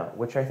Tina,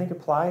 which I think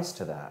applies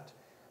to that.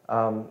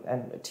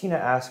 And Tina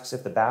asks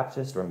if the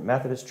Baptist or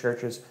Methodist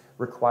churches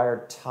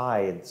required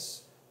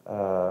tithes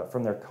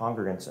from their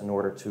congregants in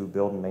order to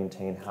build and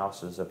maintain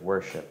houses of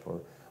worship,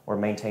 or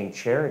maintain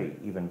charity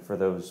even for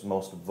those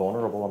most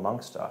vulnerable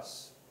amongst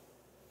us.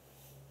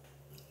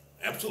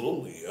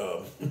 Absolutely.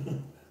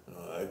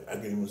 I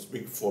can even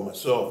speak for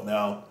myself.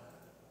 Now,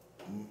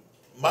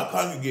 my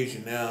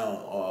congregation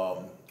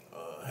now,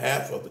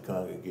 half of the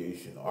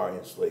congregation are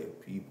enslaved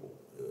people.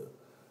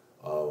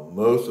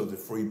 Most of the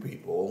free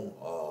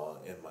people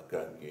in my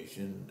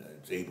congregation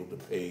is able to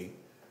pay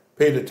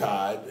the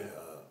tithe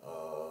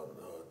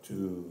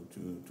to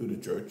the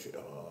church,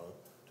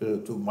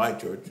 to my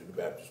church, the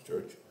Baptist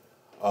church.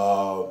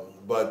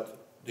 But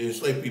the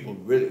enslaved people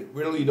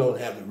really don't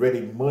have the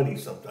ready money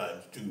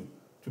sometimes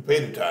to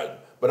pay the tithe.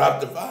 But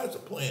I've devised a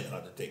plan how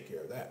to take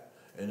care of that.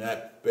 And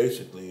that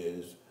basically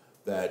is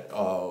that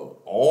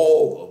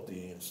all of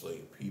the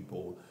enslaved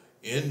people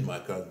in my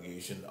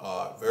congregation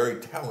are very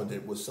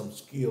talented with some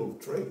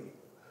skilled trade.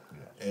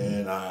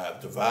 And I have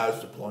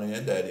devised a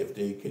plan that if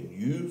they can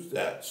use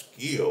that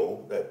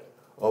skill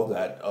of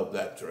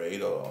that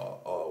trade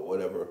or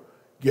whatever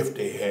gift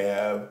they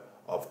have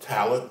of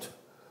talent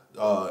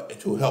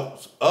to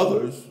help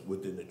others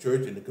within the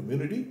church and the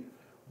community,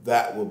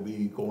 that will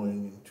be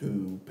going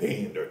to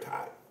paying their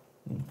tithe.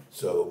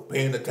 So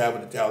paying the tithe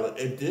with the talent,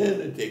 and then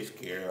it takes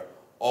care,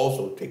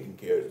 also taking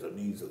care of the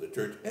needs of the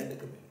church and the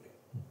community.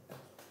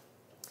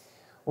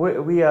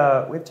 We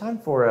have time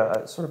for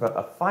a sort of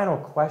a final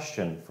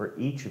question for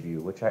each of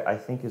you, which I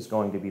think is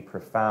going to be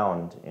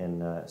profound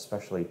in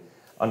especially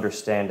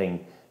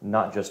understanding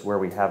not just where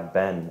we have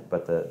been,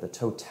 but the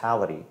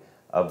totality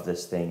of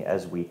this thing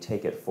as we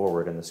take it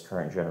forward in this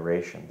current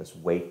generation, this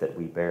weight that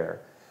we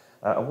bear.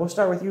 We'll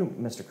start with you,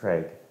 Mr.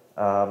 Craig.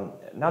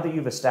 Now that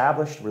you've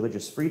established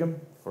religious freedom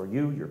for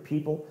you, your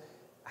people,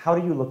 how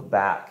do you look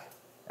back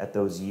at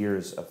those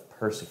years of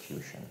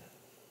persecution?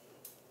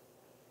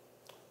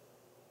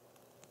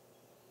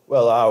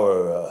 Well,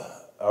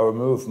 our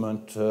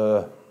movement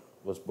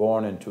was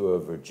born into a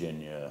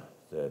Virginia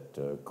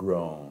that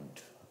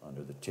groaned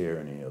under the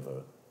tyranny of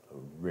a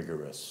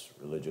rigorous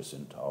religious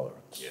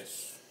intolerance.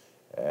 Yes.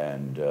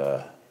 And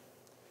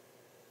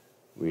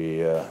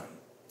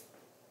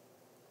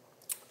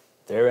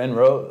therein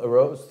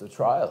arose the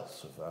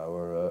trials of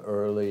our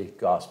early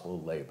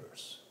gospel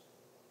labors.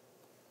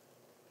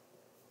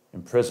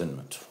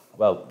 Imprisonment.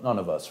 Well, none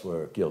of us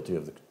were guilty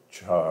of the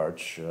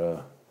charge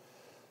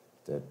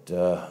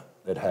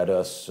that had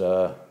us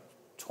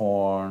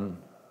torn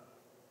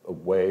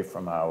away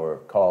from our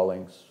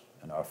callings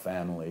and our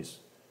families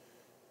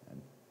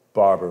and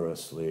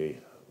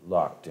barbarously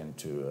locked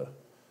into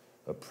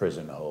a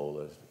prison hole,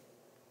 a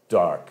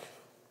dark,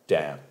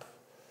 damp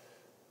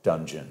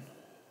dungeon,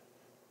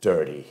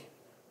 dirty,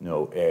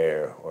 no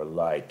air or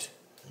light,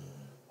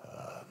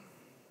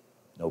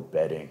 no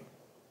bedding.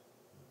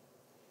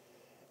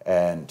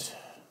 And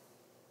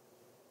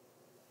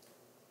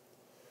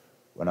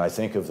when I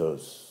think of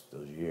those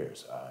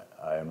years,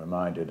 I am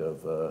reminded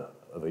of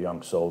a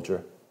young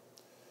soldier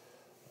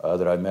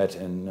that I met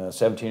in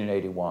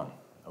 1781,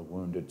 a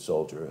wounded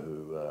soldier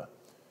who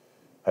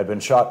had been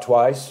shot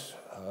twice.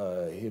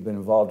 He had been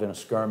involved in a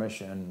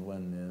skirmish, and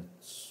when the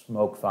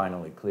smoke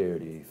finally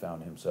cleared, he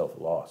found himself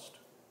lost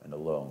and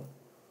alone.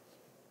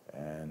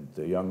 And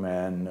the young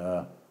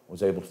man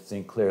was able to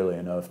think clearly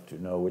enough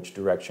to know which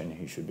direction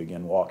he should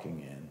begin walking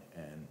in.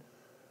 And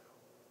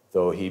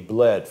though he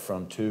bled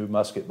from 2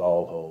 musket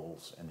ball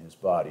holes in his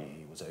body,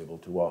 he was able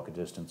to walk a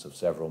distance of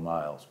several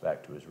miles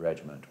back to his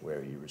regiment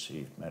where he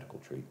received medical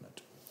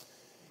treatment.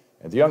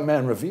 And the young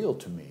man revealed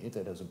to me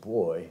that as a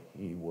boy,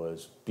 he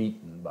was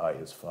beaten by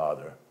his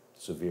father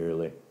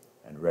severely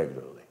and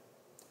regularly.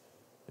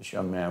 This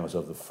young man was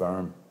of the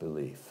firm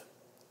belief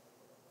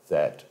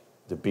that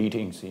the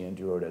beatings he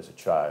endured as a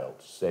child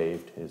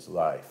saved his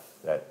life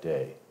that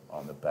day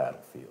on the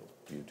battlefield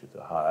due to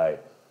the high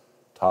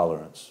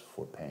tolerance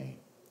for pain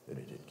that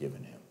it had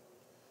given him.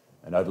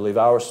 And I believe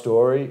our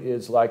story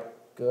is like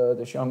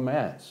this young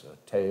man's, a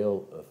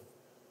tale of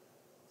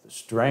the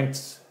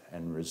strength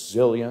and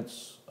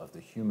resilience of the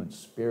human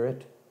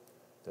spirit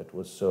that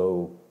was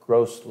so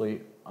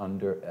grossly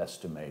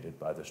underestimated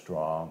by the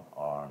strong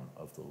arm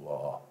of the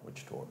law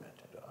which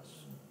tormented us.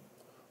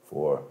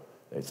 For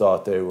they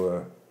thought they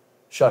were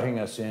shutting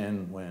us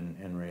in when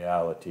in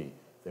reality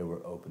they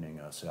were opening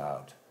us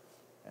out.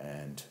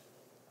 And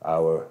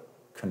our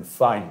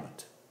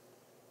confinement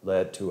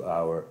led to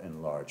our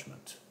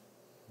enlargement.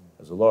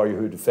 As a lawyer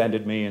who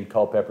defended me in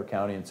Culpeper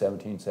County in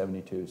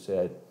 1772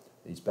 said,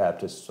 these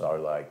Baptists are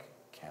like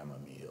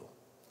chamomile.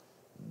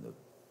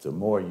 The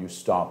more you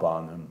stomp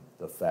on them,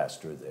 the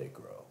faster they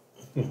grow.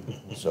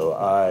 So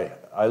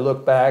I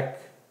look back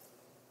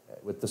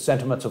with the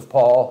sentiments of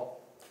Paul,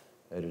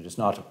 that it is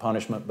not a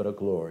punishment but a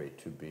glory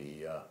to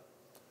be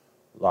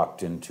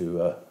locked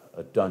into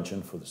a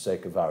dungeon for the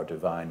sake of our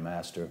divine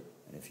master.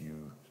 And if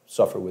you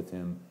suffer with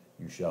him,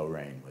 you shall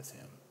reign with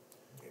him.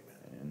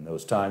 Amen. In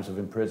those times of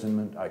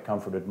imprisonment, I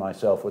comforted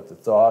myself with the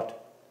thought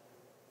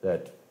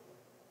that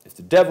if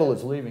the devil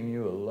is leaving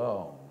you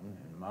alone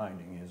and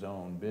minding his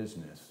own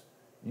business,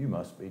 you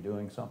must be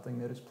doing something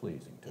that is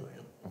pleasing to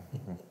him.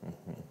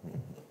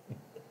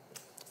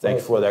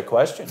 Thanks for that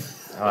question.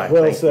 All right,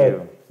 well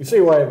said. You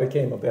see why I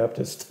became a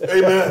Baptist.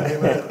 Amen,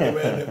 amen,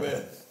 amen,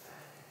 amen.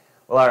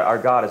 Well, our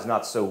God is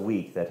not so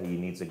weak that he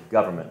needs a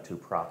government to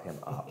prop him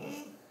up.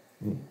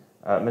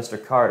 Mr.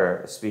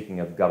 Carter,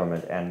 speaking of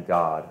government and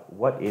God,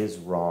 what is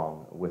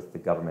wrong with the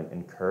government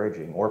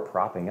encouraging or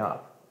propping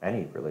up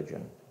any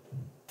religion?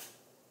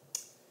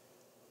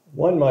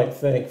 One might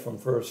think from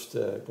first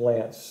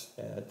glance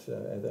at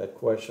that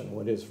question,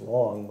 what is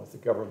wrong with the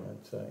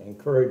government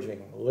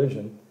encouraging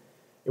religion?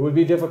 It would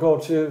be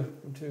difficult to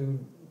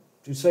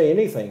say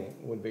anything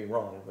would be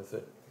wrong with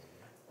it.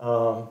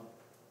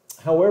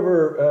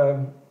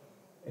 However,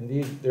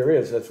 Indeed, there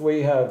is, as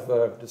we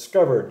have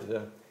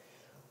discovered.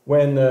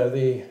 When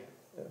the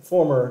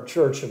former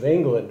Church of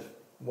England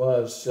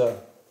was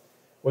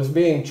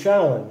being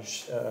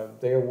challenged,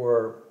 there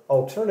were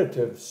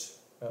alternatives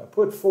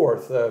put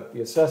forth.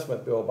 The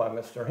assessment bill by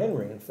Mr.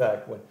 Henry, in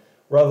fact, when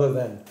rather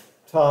than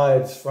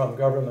tithes from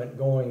government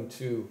going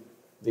to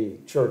the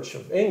Church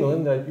of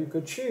England, that you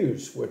could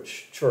choose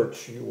which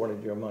church you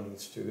wanted your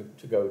monies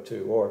to go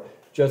to, or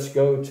just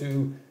go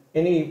to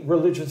any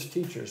religious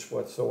teachers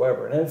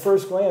whatsoever. And at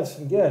first glance,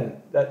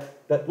 again,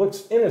 that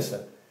looks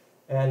innocent.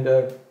 And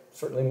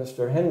certainly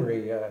Mr.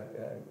 Henry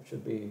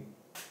should be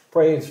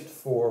praised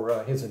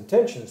for his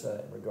intentions in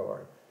that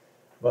regard.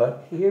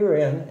 But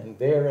herein and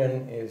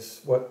therein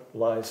is what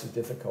lies the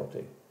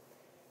difficulty.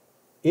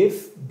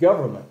 If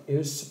government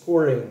is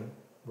supporting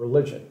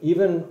religion,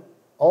 even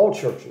all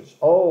churches,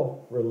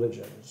 all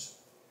religions,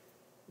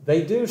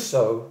 they do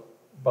so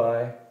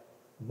by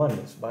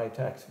monies, by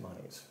tax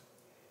monies.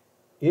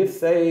 If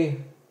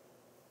they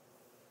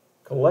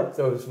collect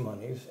those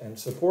monies and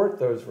support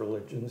those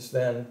religions,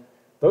 then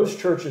those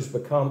churches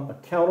become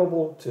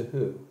accountable to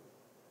who?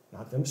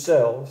 Not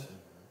themselves,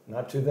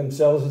 not to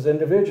themselves as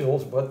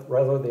individuals, but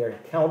rather they're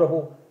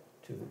accountable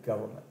to the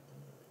government.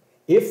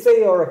 If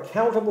they are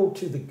accountable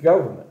to the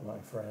government, my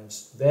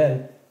friends,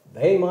 then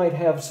they might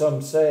have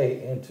some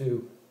say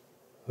into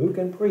who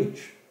can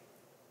preach,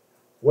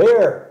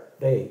 where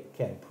they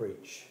can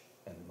preach,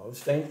 and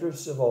most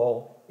dangerous of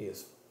all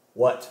is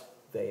what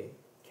they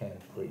can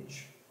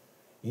preach.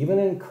 Even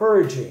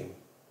encouraging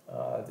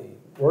the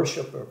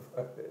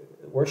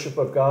worship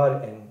of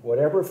God in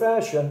whatever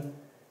fashion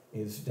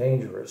is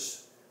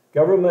dangerous.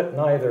 Government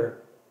neither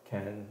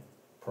can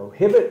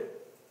prohibit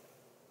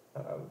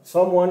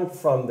someone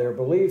from their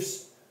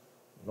beliefs,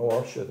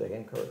 nor should they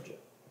encourage it.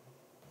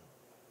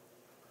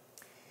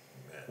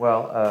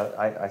 Well,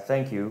 I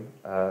thank you.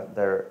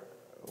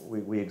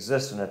 We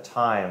exist in a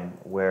time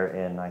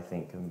wherein I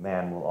think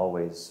man will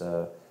always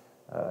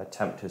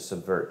attempt to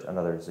subvert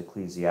another's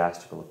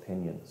ecclesiastical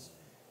opinions.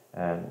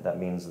 And that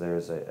means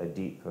there's a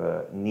deep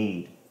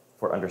need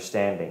for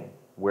understanding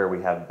where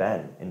we have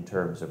been in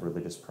terms of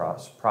religious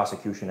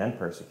prosecution and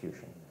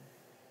persecution.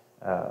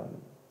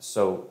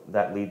 So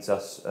that leads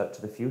us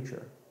to the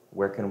future.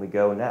 Where can we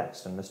go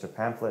next? And Mr.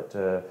 Pamphlet,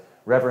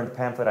 Reverend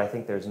Pamphlet, I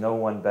think there's no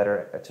one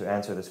better to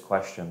answer this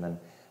question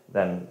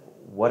than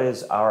what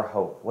is our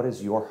hope? What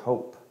is your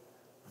hope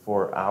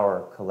for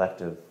our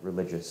collective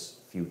religious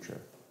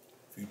future?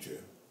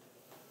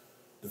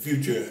 The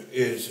future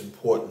is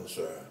important,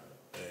 sir.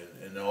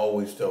 And I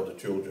always tell the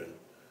children,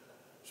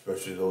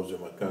 especially those in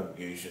my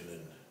congregation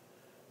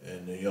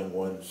and the young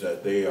ones,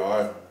 that they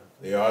are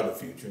the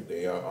future.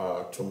 They are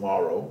our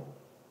tomorrow.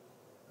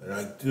 And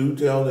I do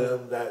tell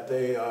them that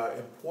they are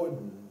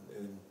important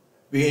in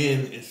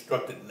being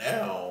instructed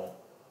now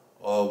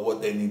of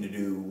what they need to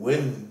do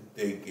when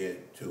they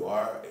get to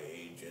our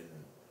age and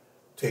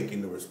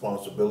taking the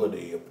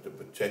responsibility of the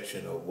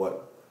protection of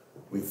what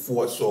we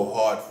fought so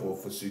hard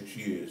for 6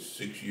 years.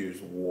 6 years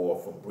of war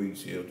from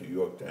Breeds Hill to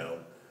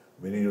Yorktown.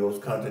 Many of those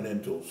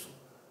Continentals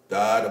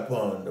died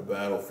upon the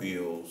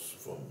battlefields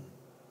from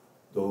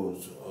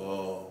those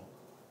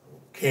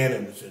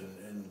cannons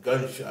and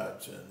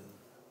gunshots and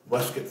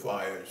musket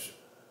fires,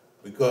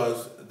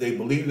 because they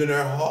believed in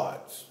their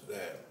hearts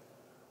that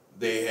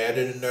they had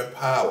it in their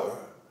power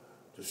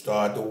to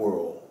start the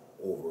world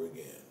over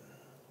again.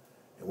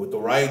 And with the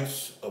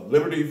rights of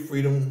liberty,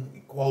 freedom,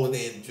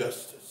 equality, and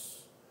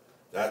justice,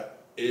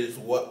 that is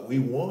what we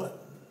want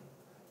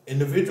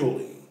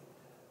individually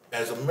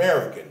as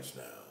Americans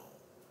now,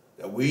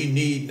 that we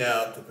need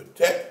now to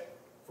protect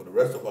for the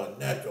rest of our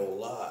natural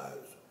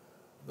lives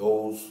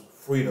those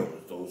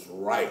freedoms, those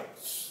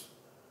rights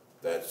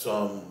that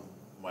some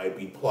might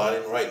be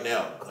plotting right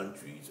now,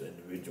 countries and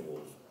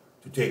individuals,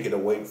 to take it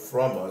away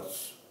from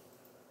us.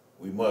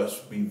 We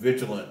must be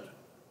vigilant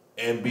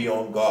and be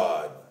on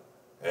guard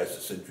as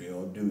the sentry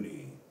on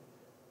duty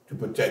to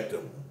protect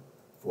them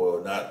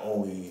for not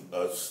only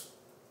us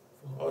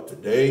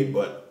today,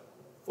 but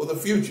for the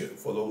future,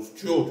 for those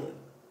children,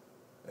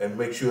 and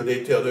make sure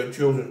they tell their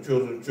children,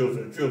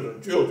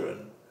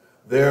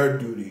 their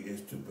duty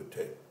is to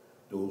protect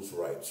those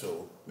rights.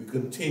 So we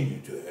continue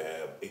to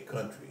have a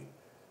country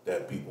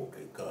that people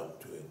can come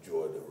to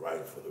enjoy the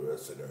rights for the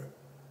rest of their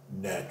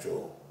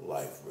natural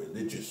life,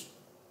 religious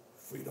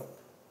freedom.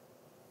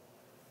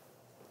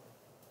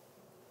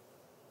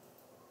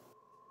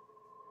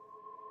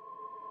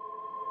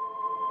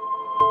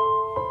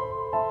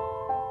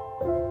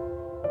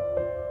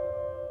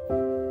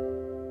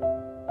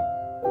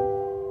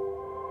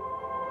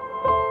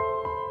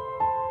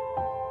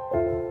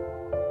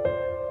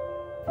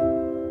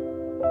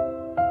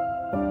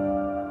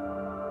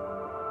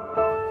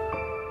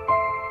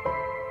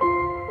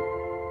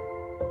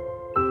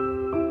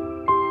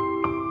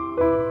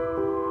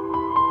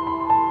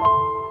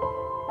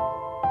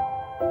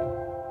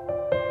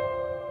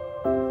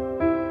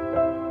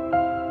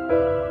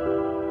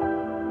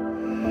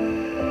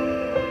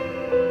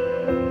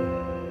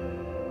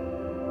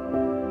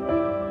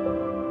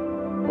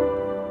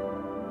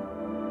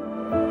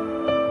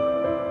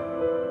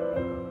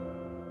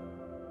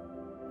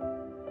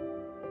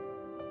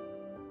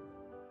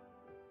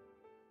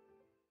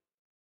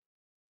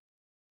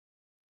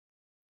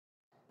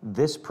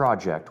 This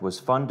project was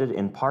funded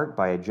in part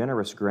by a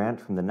generous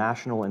grant from the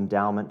National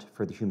Endowment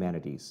for the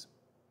Humanities.